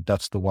to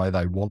that's the way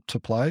they want to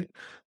play.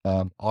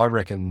 I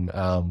reckon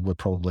we're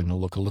probably going to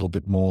look a little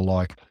bit more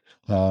like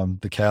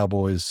the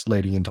Cowboys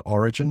leading into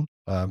Origin,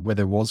 where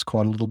there was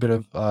quite a little bit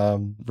of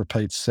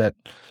repeat set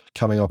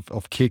coming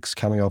off kicks,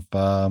 coming off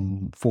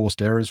forced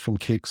errors from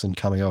kicks, and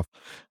coming off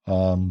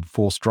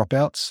forced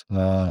dropouts.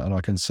 And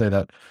I can see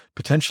that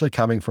potentially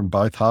coming from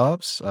both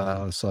halves.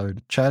 So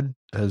Chad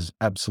has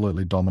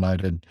absolutely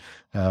dominated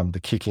the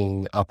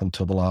kicking up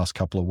until the last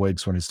couple of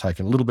weeks, when he's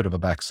taken a little bit of a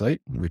back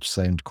seat, which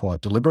seemed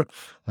quite deliberate.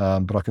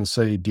 But I can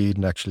see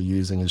Dearden actually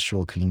using his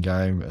short kicking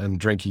game, and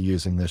Drinky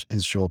using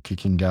his short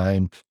kicking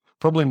game,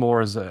 probably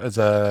more as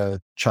a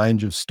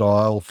change of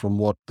style from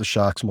what the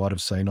Sharks might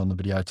have seen on the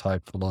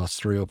videotape for the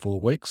last 3 or 4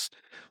 weeks.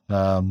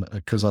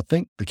 Because I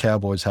think the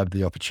Cowboys have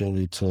the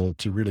opportunity to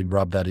really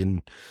rub that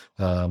in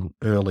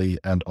early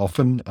and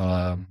often.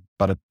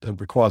 But it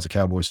requires the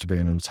Cowboys to be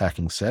in an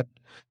attacking set.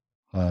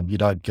 You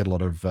don't get a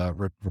lot of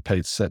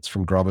repeat sets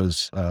from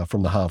grubbers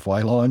from the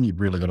halfway line.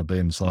 You've really got to be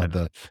inside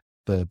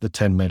the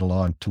 10-metre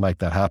line to make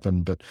that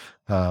happen. But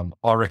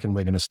I reckon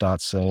we're going to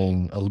start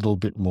seeing a little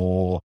bit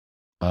more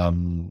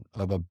of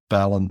a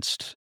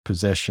balanced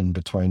possession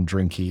between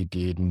Drinky,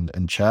 Gid,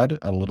 and Chad,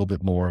 and a little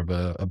bit more of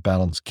a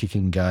balanced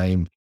kicking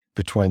game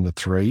between the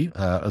three.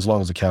 As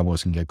long as the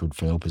Cowboys can get good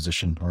field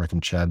position, I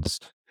reckon Chad's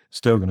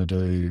still going to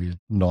do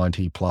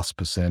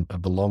 90+%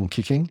 of the long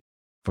kicking.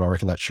 But I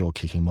reckon that short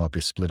kicking might be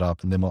split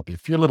up, and there might be a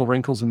few little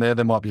wrinkles in there.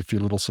 There might be a few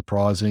little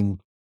surprising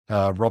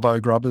Robbo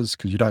grubbers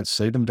because you don't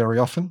see them very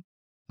often.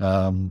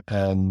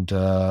 And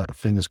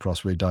fingers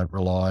crossed we don't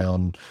rely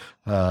on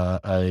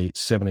a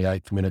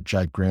 78th minute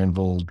Jake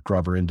Granville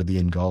grubber into the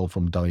end goal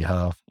from dummy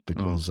half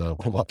because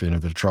we might be in a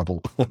bit of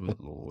trouble. Good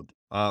Lord.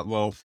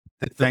 Well,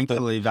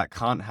 thankfully that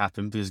can't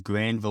happen because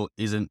Granville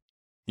isn't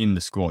in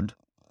the squad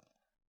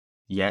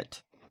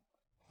yet.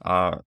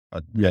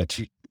 Yet.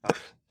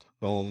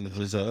 On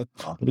reserve.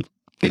 I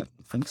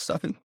think so.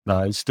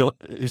 No, he's still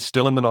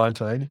in the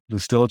 19.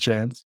 There's still a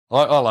chance.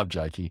 I love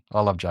Jakey.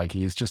 I love Jakey.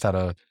 He's just had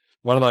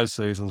one of those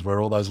seasons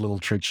where all those little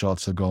trick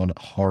shots have gone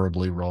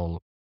horribly wrong.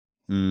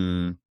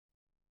 And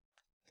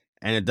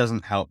it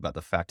doesn't help that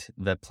the fact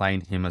they're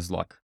playing him as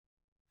like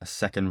a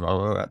second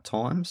rower at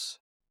times.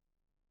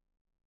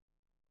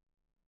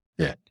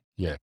 Yeah.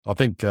 I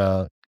think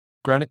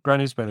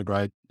Granny's been a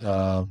great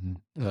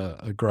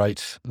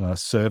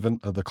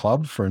servant of the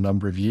club for a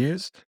number of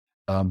years.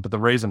 But the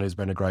reason he's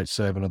been a great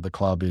servant of the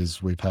club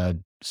is we've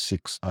had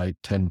 6, 8,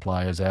 10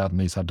 players out, and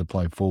he's had to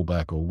play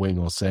fullback or wing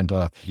or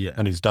centre. Yeah.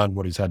 And he's done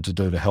what he's had to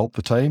do to help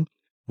the team.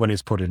 When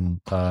he's put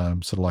in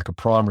sort of like a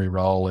primary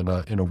role in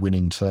a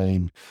winning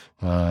team,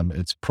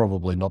 it's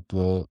probably not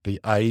the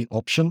A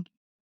option.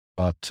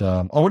 But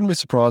I wouldn't be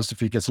surprised if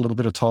he gets a little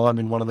bit of time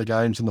in one of the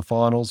games in the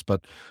finals.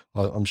 But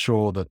I'm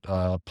sure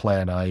that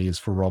plan A is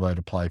for Robbo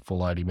to play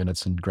full 80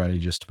 minutes and Granny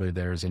just to be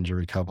there as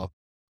injury cover.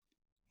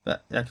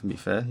 That can be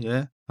fair,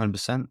 yeah,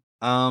 100%.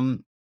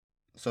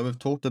 So we've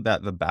talked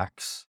about the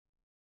backs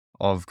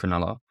of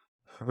Cronulla.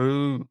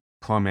 Who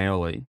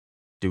primarily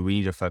do we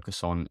need to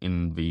focus on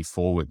in the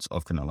forwards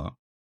of Cronulla?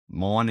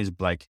 Mine is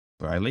Blake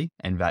Brayley,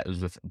 and that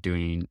is with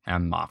doing our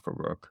marker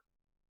work.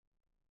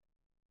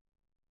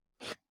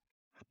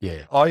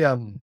 Yeah,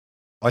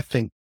 I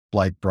think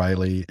Blake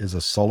Brayley is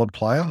a solid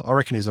player. I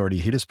reckon he's already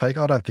hit his peak.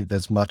 I don't think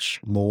there's much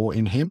more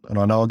in him, and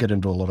I know I'll get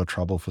into a lot of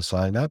trouble for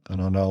saying that,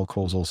 and I know I'll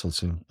cause all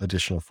sorts of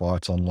additional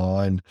fights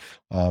online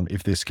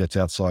if this gets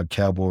outside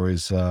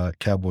Cowboys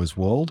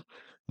world.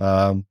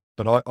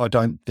 But I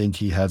don't think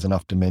he has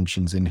enough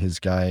dimensions in his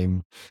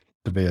game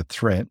to be a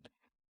threat.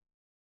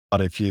 But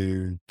if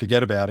you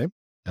forget about him,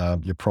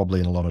 you're probably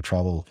in a lot of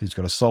trouble. He's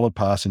got a solid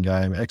passing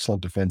game,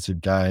 excellent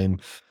defensive game.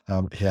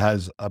 He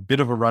has a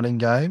bit of a running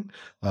game,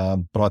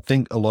 but I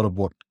think a lot of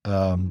what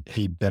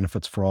he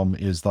benefits from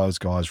is those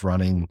guys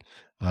running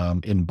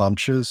in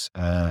bunches,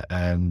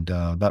 and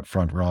that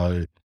front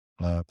row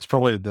is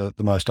probably the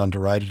most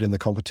underrated in the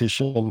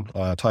competition.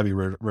 Toby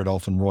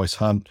Rudolph and Royce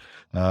Hunt,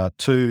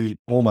 two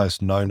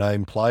almost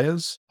no-name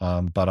players,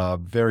 but are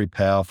very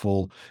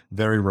powerful,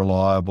 very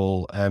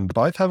reliable, and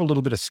both have a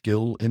little bit of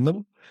skill in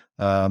them.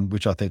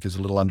 Which I think is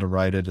a little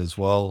underrated as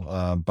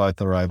well.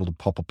 Both are able to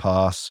pop a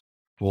pass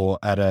or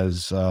add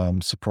as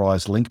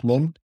surprise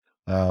linkmen.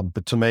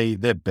 But to me,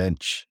 their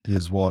bench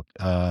is what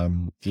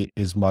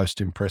is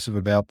most impressive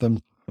about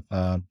them.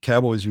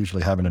 Cowboys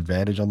usually have an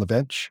advantage on the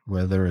bench,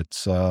 whether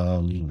it's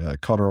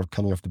Cotter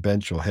coming off the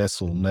bench or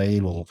Hess or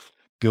Neal or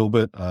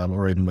Gilbert,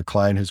 or even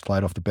McLean, who's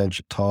played off the bench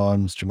at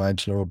times, Jermaine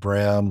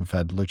Tanua-Brown. We've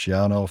had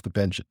Luciano off the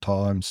bench at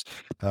times.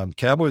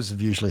 Cowboys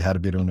have usually had a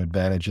bit of an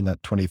advantage in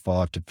that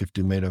 25 to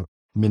 50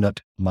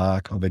 minute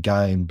mark of a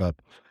game, but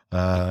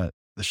the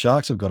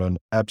Sharks have got an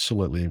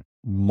absolutely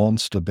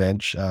monster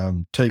bench.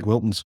 Teague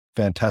Wilton's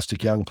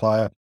fantastic young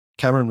player.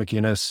 Cameron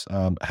McInnes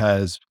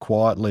has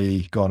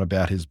quietly gone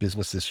about his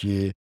business this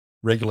year,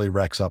 regularly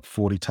racks up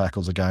 40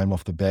 tackles a game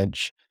off the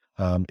bench.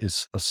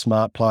 Is a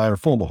smart player, a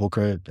former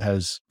hooker,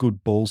 has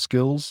good ball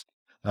skills.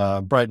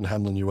 Brayden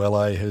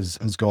Hamlin-Uele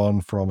has gone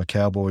from a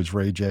Cowboys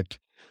reject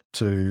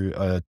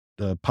to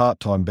a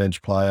part-time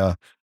bench player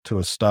to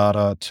a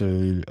starter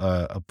to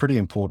a pretty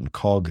important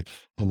cog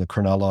in the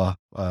Cronulla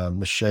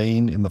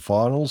machine in the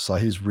finals. So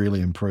he's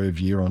really improved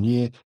year on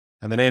year.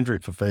 And then Andrew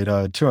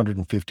Fafita,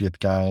 250th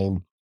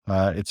game.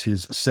 It's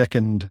his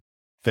second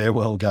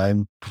farewell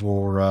game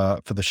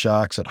for the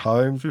Sharks at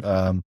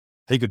home.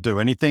 He could do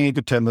anything. He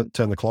could turn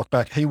the clock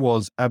back. He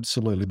was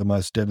absolutely the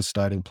most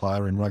devastating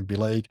player in rugby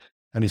league,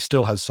 and he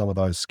still has some of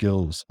those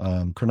skills.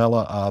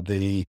 Cronulla are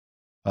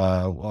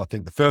I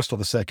think the first or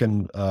the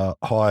second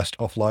highest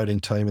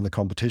offloading team in the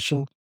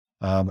competition,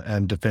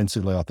 and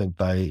defensively, I think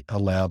they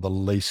allow the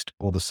least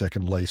or the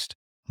second least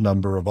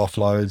number of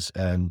offloads,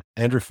 and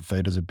Andrew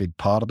Fafita is a big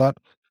part of that.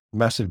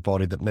 Massive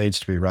body that needs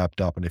to be wrapped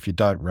up, and if you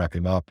don't wrap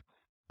him up,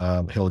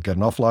 he'll get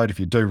an offload. If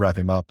you do wrap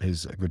him up,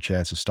 he's a good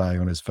chance of staying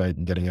on his feet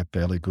and getting a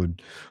fairly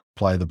good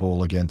play the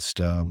ball against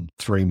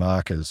three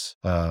markers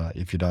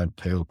if you don't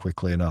peel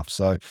quickly enough.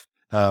 So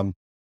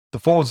the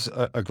forwards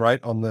are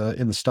great in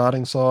the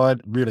starting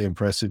side. Really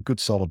impressive. Good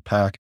solid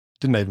pack.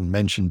 Didn't even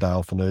mention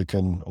Dale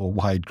Finucane or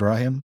Wade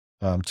Graham.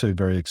 two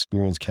very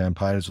experienced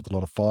campaigners with a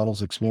lot of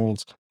finals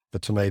experience.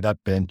 But to me, that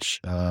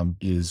bench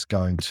is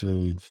going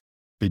to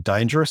be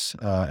dangerous,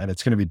 and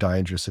it's going to be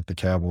dangerous if the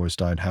Cowboys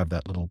don't have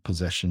that little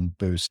possession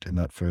boost in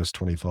that first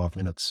 25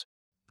 minutes.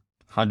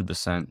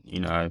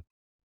 100%.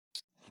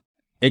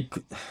 It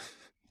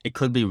it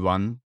could be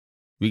run.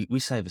 We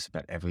say this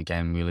about every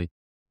game really,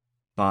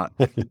 but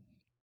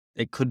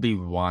it could be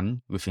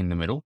run within the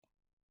middle.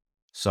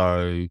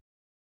 So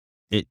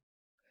it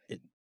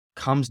it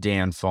comes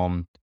down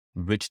from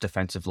which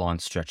defensive line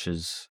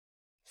stretches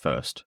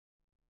first,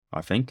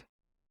 I think.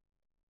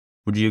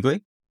 Would you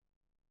agree?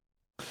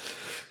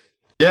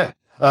 Yeah.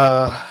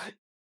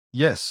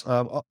 Yes.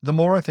 The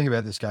more I think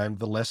about this game,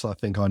 the less I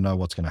think I know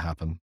what's going to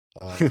happen.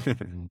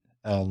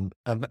 And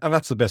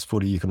that's the best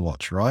footy you can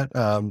watch, right?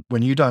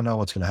 When you don't know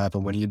what's going to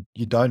happen, when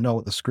you don't know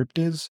what the script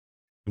is,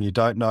 when you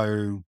don't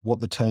know what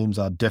the teams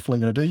are definitely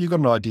going to do, you've got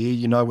an idea,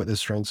 you know what their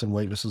strengths and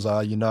weaknesses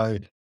are, you know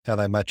how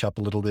they match up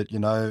a little bit, you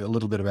know a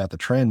little bit about the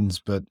trends,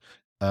 but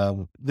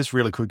this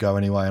really could go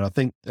anyway. And I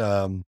think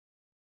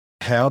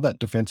how that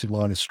defensive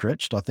line is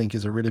stretched, I think,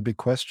 is a really big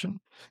question.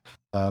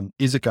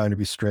 Is it going to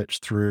be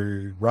stretched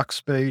through ruck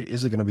speed?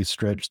 Is it going to be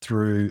stretched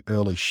through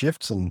early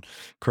shifts? And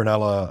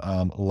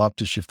Cronulla love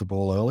to shift the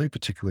ball early,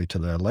 particularly to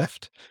their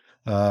left.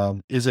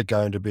 Is it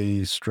going to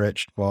be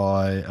stretched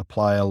by a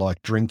player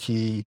like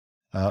Drinky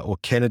or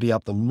Kennedy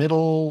up the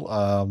middle?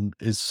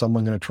 Is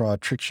someone going to try a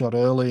trick shot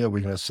early? Are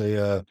we going to see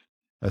a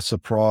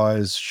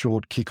surprise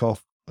short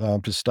kickoff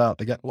to start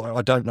the game? Well,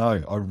 I don't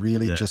know. I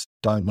really Yeah. just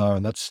don't know,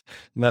 and that's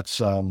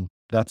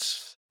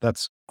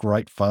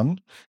great fun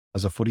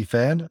as a footy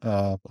fan.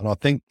 And I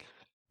think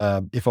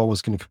if I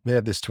was going to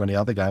compare this to any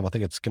other game, I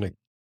think it's going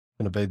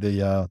to be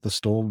the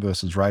Storm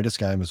versus Raiders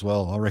game as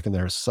well. I reckon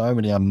there are so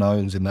many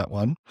unknowns in that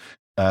one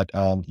that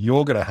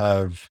you're going to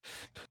have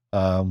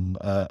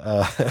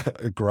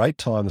a great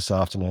time this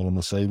afternoon and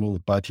this evening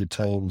with both your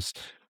teams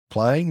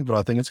playing, but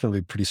I think it's going to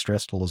be pretty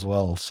stressful as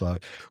well. So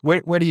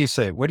where do you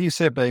see it? Where do you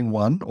see it being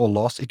won or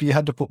lost? If you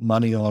had to put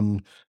money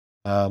on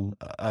um,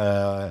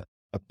 uh,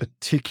 a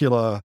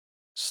particular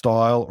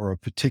style or a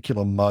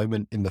particular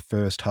moment in the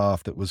first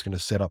half that was going to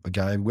set up a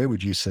game, where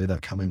would you see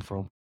that coming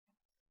from?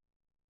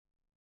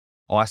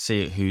 I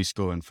see it who's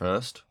scoring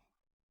first,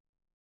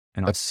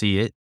 and I Yep. see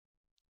it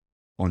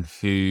on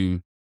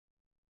who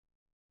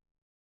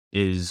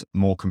is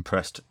more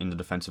compressed in the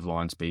defensive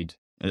line speed,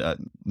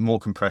 more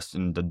compressed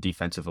in the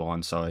defensive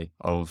line, sorry,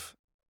 of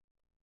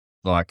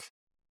like,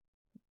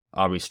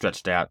 are we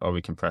stretched out? Are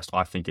we compressed?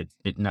 I think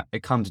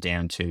it comes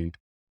down to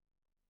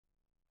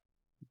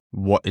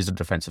what is the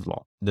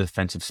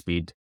defensive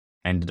speed,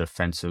 and the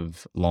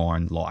defensive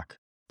line like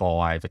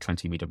by the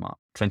 20-minute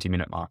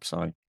mark.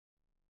 So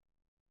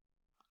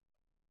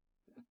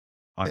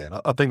Yeah,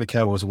 and I think the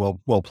Cowboys are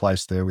well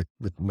placed there with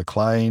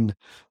McLean,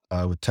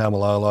 with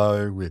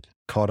Tamalolo, with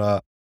Cotter,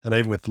 and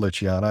even with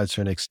Luciano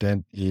to an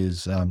extent,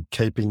 is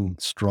keeping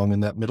strong in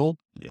that middle,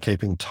 yeah,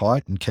 keeping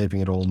tight and keeping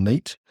it all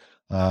neat.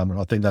 And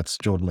I think that's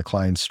Jordan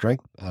McLean's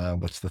strength.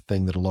 That's the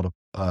thing that a lot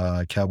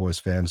of Cowboys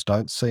fans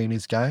don't see in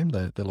his game.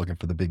 They're looking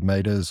for the big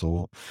meters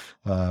or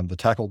the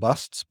tackle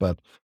busts, but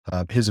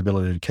his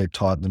ability to keep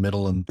tight in the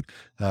middle. And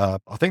I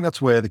think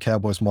that's where the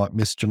Cowboys might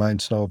miss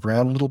Jermaine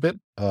Snell-Brown a little bit.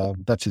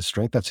 That's his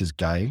strength. That's his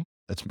game.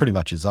 That's pretty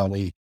much his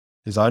only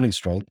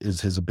strength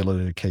is his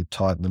ability to keep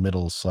tight in the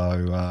middle. So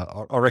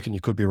I reckon you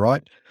could be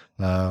right.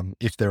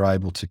 If they're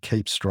able to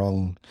keep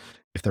strong,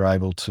 if they're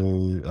able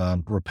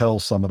to repel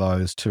some of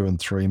those 2 and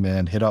 3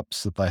 man hit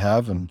ups that they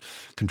have and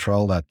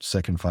control that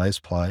second phase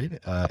play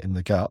in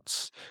the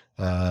guts,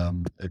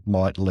 it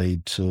might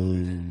lead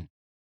to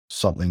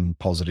something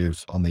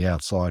positive on the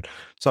outside.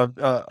 So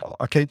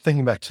I keep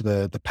thinking back to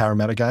the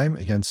Parramatta game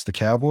against the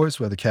Cowboys,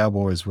 where the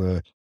Cowboys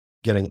were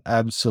getting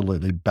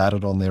absolutely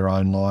battered on their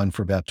own line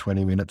for about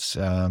 20 minutes,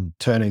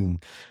 turning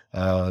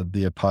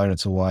the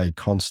opponents away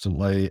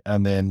constantly.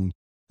 And then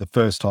the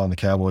first time the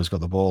Cowboys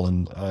got the ball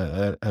in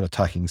an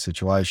attacking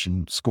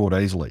situation, scored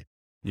easily.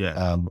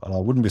 yeah, And I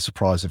wouldn't be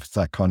surprised if it's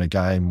that kind of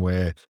game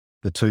where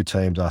the two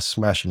teams are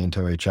smashing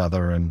into each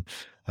other and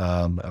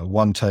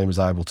one team is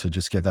able to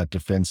just get that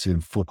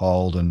defensive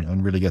foothold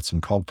and really get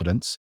some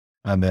confidence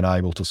and then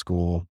able to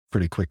score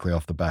pretty quickly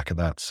off the back of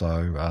that.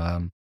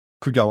 So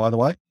could go either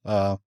way.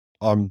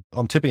 I'm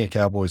tipping a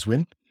Cowboys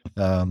win,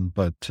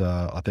 but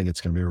I think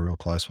it's going to be a real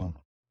close one.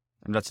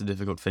 and that's a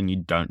difficult thing. You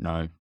don't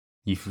know.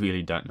 You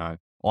really don't know.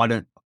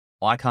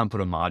 I can't put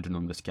a margin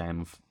on this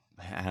game of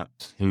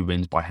who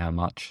wins by how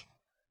much,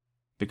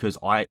 because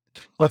I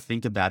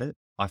think about it.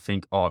 I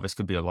think, oh, this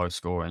could be a low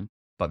scoring,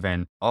 but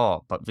then,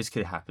 oh, but this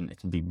could happen. It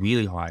can be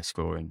really high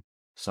scoring.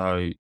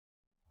 So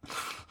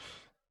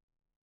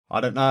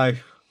I don't know.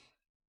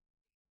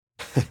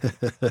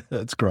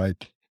 It's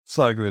great.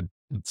 So good.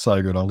 It's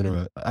so good. I'm going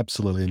to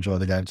absolutely enjoy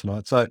the game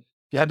tonight. So if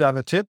you had to have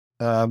a tip,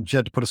 if you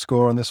had to put a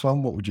score on this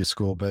one, what would your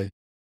score be?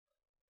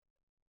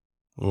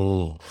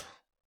 Oh,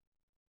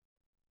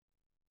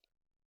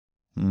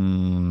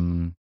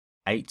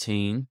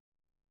 18-14.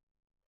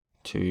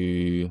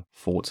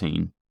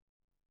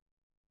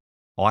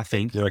 I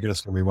think, You reckon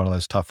it's going to be one of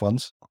those tough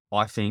ones?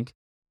 I think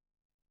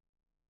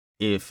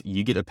if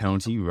you get a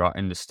penalty right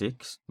in the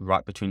sticks,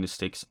 right between the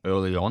sticks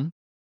early on,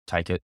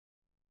 take it.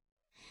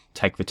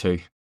 Take the two.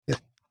 Yeah.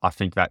 I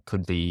think that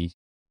could be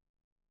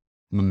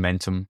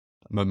momentum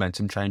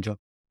changer.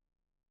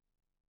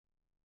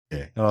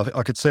 Yeah. And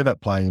I could see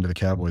that playing into the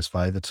Cowboys'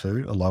 favour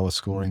too, a lower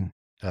scoring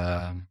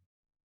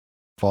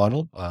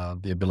final.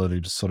 The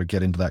ability to sort of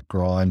get into that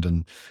grind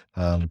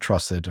and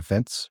trust their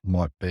defence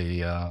might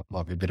be a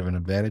bit of an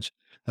advantage.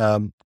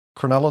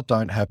 Cronulla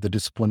don't have the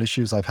discipline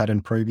issues they've had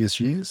in previous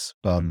years,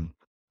 but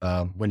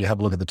when you have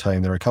a look at the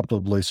team, there are a couple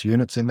of loose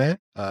units in there.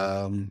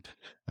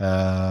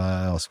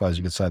 I suppose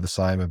you could say the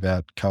same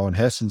about Cohen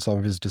Hess and some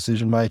of his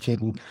decision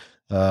making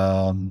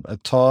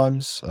at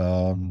times,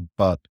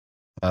 but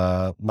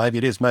maybe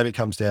it is. Maybe it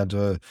comes down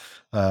to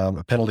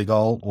a penalty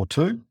goal or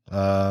two,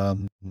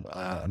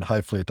 and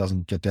hopefully it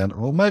doesn't get down.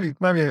 Well, maybe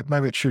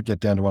it should get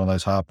down to one of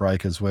those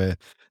heartbreakers where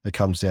it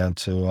comes down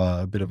to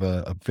a bit of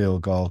a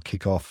field goal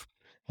kickoff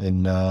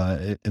in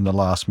the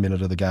last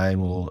minute of the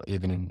game, or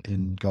even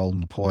in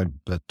golden point.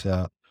 But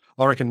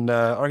I reckon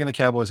the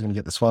Cowboys are going to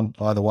get this one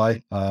either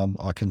way.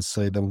 I can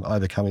see them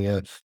overcoming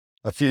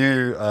a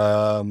few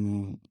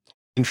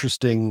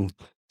interesting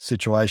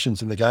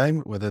situations in the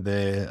game, whether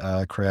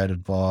they're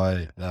created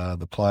by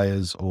the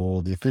players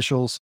or the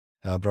officials.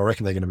 But I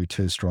reckon they're going to be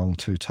too strong,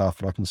 too tough.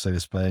 And I can see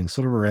this being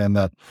sort of around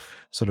that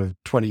sort of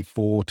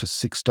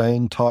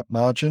 24-16 type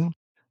margin,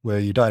 where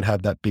you don't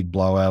have that big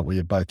blowout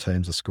where both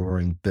teams are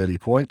scoring 30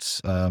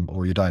 points,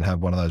 or you don't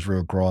have one of those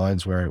real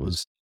grinds where it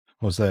was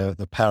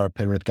the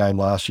Para-Penrith game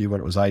last year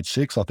when it was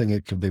 8-6. I think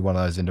it could be one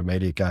of those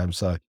intermediate games.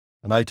 So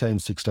an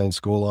 18-16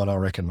 scoreline, I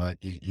reckon, mate,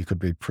 you could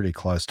be pretty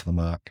close to the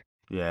mark.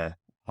 Yeah.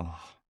 Oh.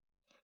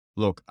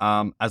 Look,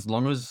 as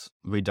long as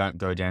we don't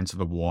go down to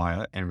the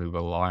wire and we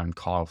rely on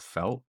Kyle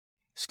Felt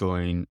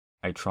scoring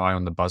a try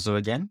on the buzzer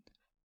again,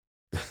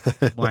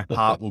 my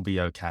heart will be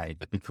okay,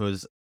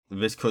 because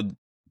this could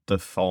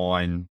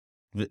define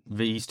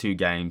these two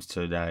games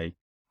today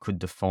could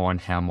define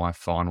how my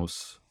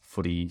finals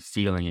footy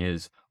feeling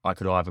is. I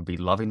could either be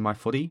loving my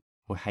footy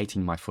or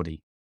hating my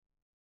footy.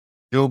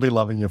 You'll be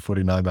loving your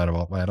footy no matter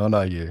what, mate. I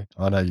know you.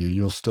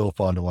 You'll still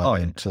find a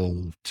way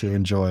to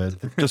enjoy it.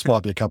 It just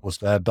might be a couple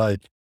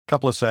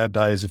of sad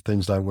days if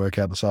things don't work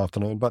out this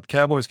afternoon. But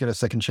Cowboys get a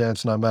second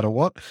chance no matter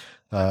what.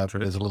 There's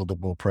a little bit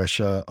more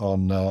pressure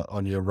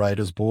on your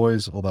Raiders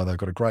boys, although they've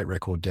got a great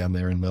record down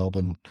there in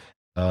Melbourne.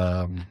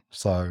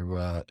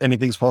 So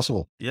anything's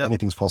possible. Yeah,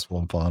 anything's possible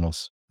in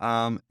finals.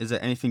 Is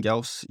there anything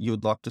else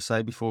you'd like to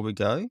say before we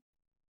go?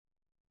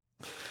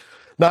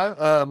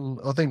 No,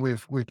 I think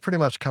we've pretty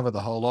much covered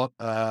the whole lot.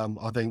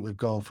 I think we've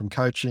gone from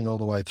coaching all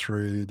the way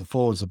through the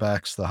forwards, the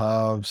backs, the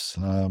halves,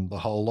 the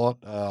whole lot.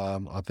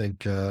 I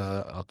think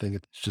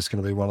it's just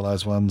going to be one of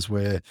those ones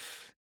where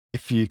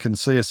if you can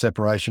see a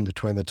separation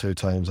between the two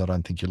teams, I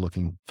don't think you're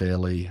looking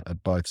fairly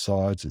at both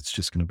sides. It's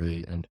just going to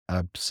be an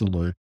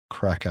absolute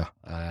cracker.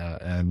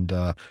 And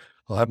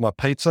I'll have my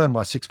pizza and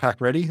my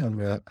 6-pack ready. I'm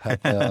going to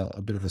have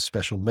a bit of a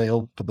special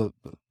meal for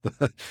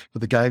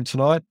the game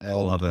tonight. I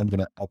love it. I'm going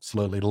to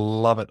absolutely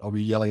love it. I'll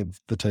be yelling at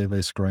the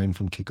TV screen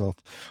from kickoff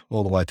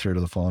all the way through to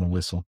the final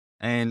whistle.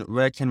 And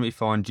where can we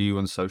find you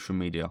on social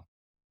media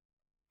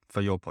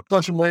for your podcast?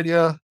 Social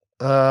media,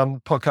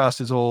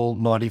 podcast is all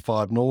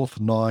 95 North.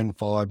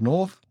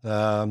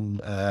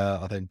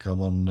 I think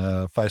I'm on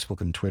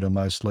Facebook and Twitter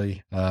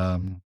mostly.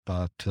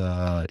 But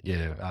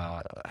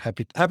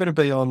happy to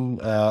be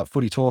on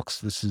Footy Talks.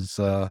 This is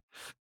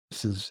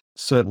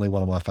certainly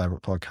one of my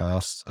favourite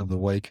podcasts of the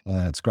week.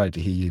 It's great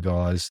to hear you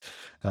guys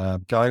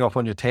going off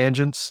on your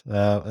tangents,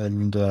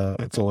 and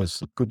it's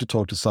always good to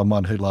talk to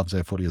someone who loves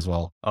their footy as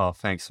well. Oh,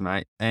 thanks,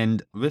 mate.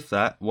 And with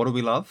that, what do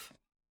we love?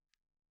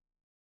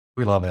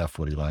 We love our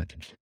footy, mate.